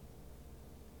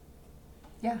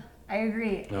 Yeah, I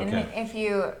agree. Okay. And if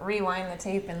you rewind the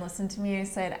tape and listen to me, I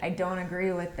said I don't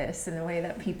agree with this in the way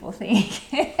that people think.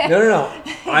 No.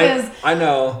 I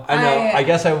know. I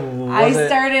guess I wasn't. I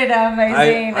started by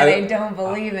saying that I don't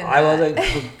believe in that. I wasn't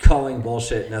calling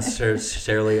bullshit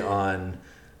necessarily on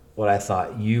what I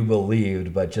thought you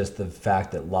believed, but just the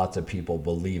fact that lots of people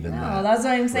believe in that. No, that's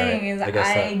what I'm saying, right? is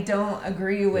I don't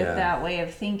agree with that way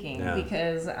of thinking,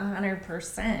 because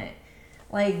 100%.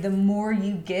 Like, the more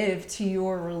you give to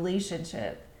your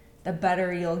relationship, the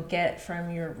better you'll get from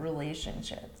your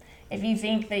relationship. If you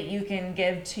think that you can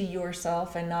give to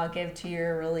yourself and not give to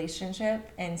your relationship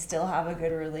and still have a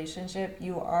good relationship,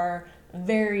 you are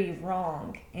very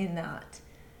wrong in that.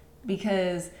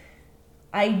 Because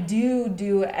I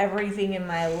do everything in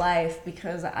my life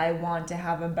because I want to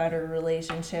have a better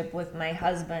relationship with my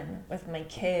husband, with my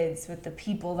kids, with the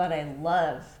people that I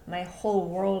love. My whole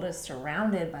world is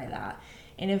surrounded by that.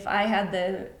 And if I had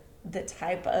the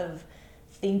type of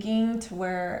thinking to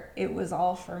where it was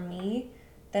all for me,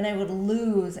 then I would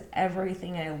lose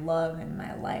everything I love in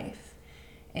my life.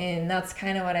 And that's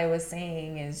kind of what I was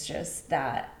saying, is just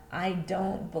that I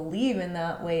don't believe in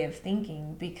that way of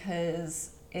thinking,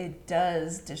 because it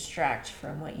does distract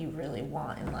from what you really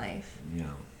want in life. Yeah.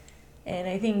 And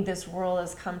I think this world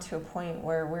has come to a point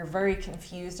where we're very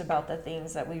confused about the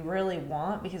things that we really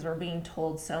want, because we're being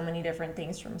told so many different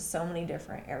things from so many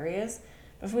different areas.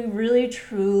 But if we really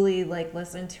truly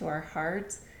listen to our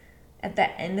hearts, at the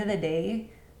end of the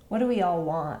day, what do we all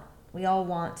want? We all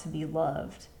want to be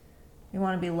loved. We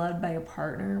want to be loved by a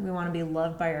partner. We want to be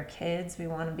loved by our kids. We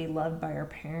want to be loved by our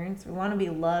parents. We want to be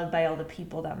loved by all the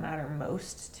people that matter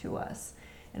most to us.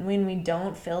 And when we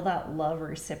don't feel that love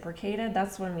reciprocated,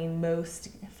 that's when we most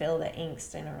feel the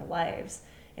angst in our lives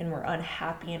and we're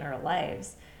unhappy in our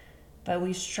lives. But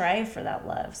we strive for that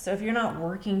love. So if you're not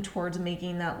working towards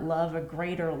making that love a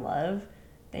greater love,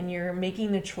 then you're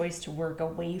making the choice to work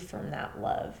away from that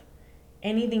love.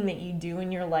 Anything that you do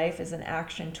in your life is an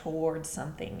action towards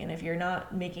something. And if you're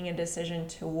not making a decision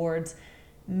towards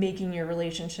making your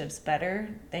relationships better,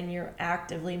 then you're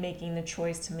actively making the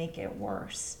choice to make it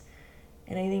worse.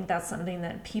 And I think that's something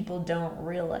that people don't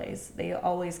realize. They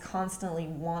always constantly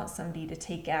want somebody to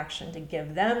take action to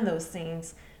give them those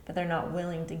things, but they're not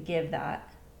willing to give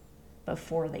that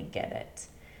before they get it.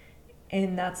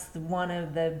 And that's one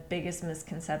of the biggest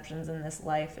misconceptions in this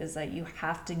life, is that you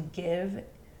have to give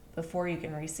before you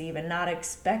can receive and not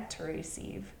expect to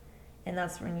receive. And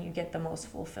that's when you get the most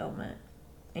fulfillment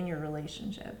in your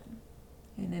relationship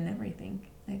and in everything,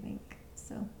 I think.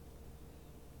 So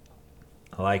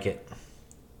I like it.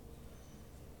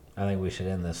 I think we should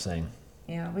end this thing.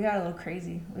 yeah, we got a little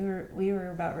crazy. We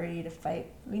were about ready to fight.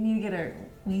 We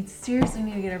seriously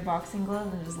need to get our boxing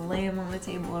gloves and just lay them on the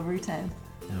table every time.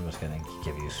 I'm just gonna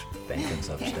give you spankings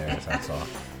upstairs. That's all.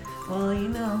 Well,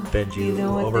 Bend you,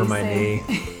 know what over they my say.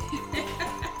 knee.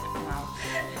 Wow.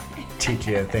 Teach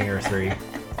you a thing or three.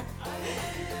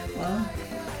 Well,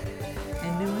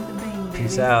 end it with a bang, baby.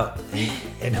 Peace out.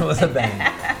 End it with a bang.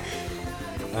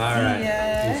 All right. See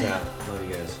ya. Peace out. Love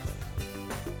you guys.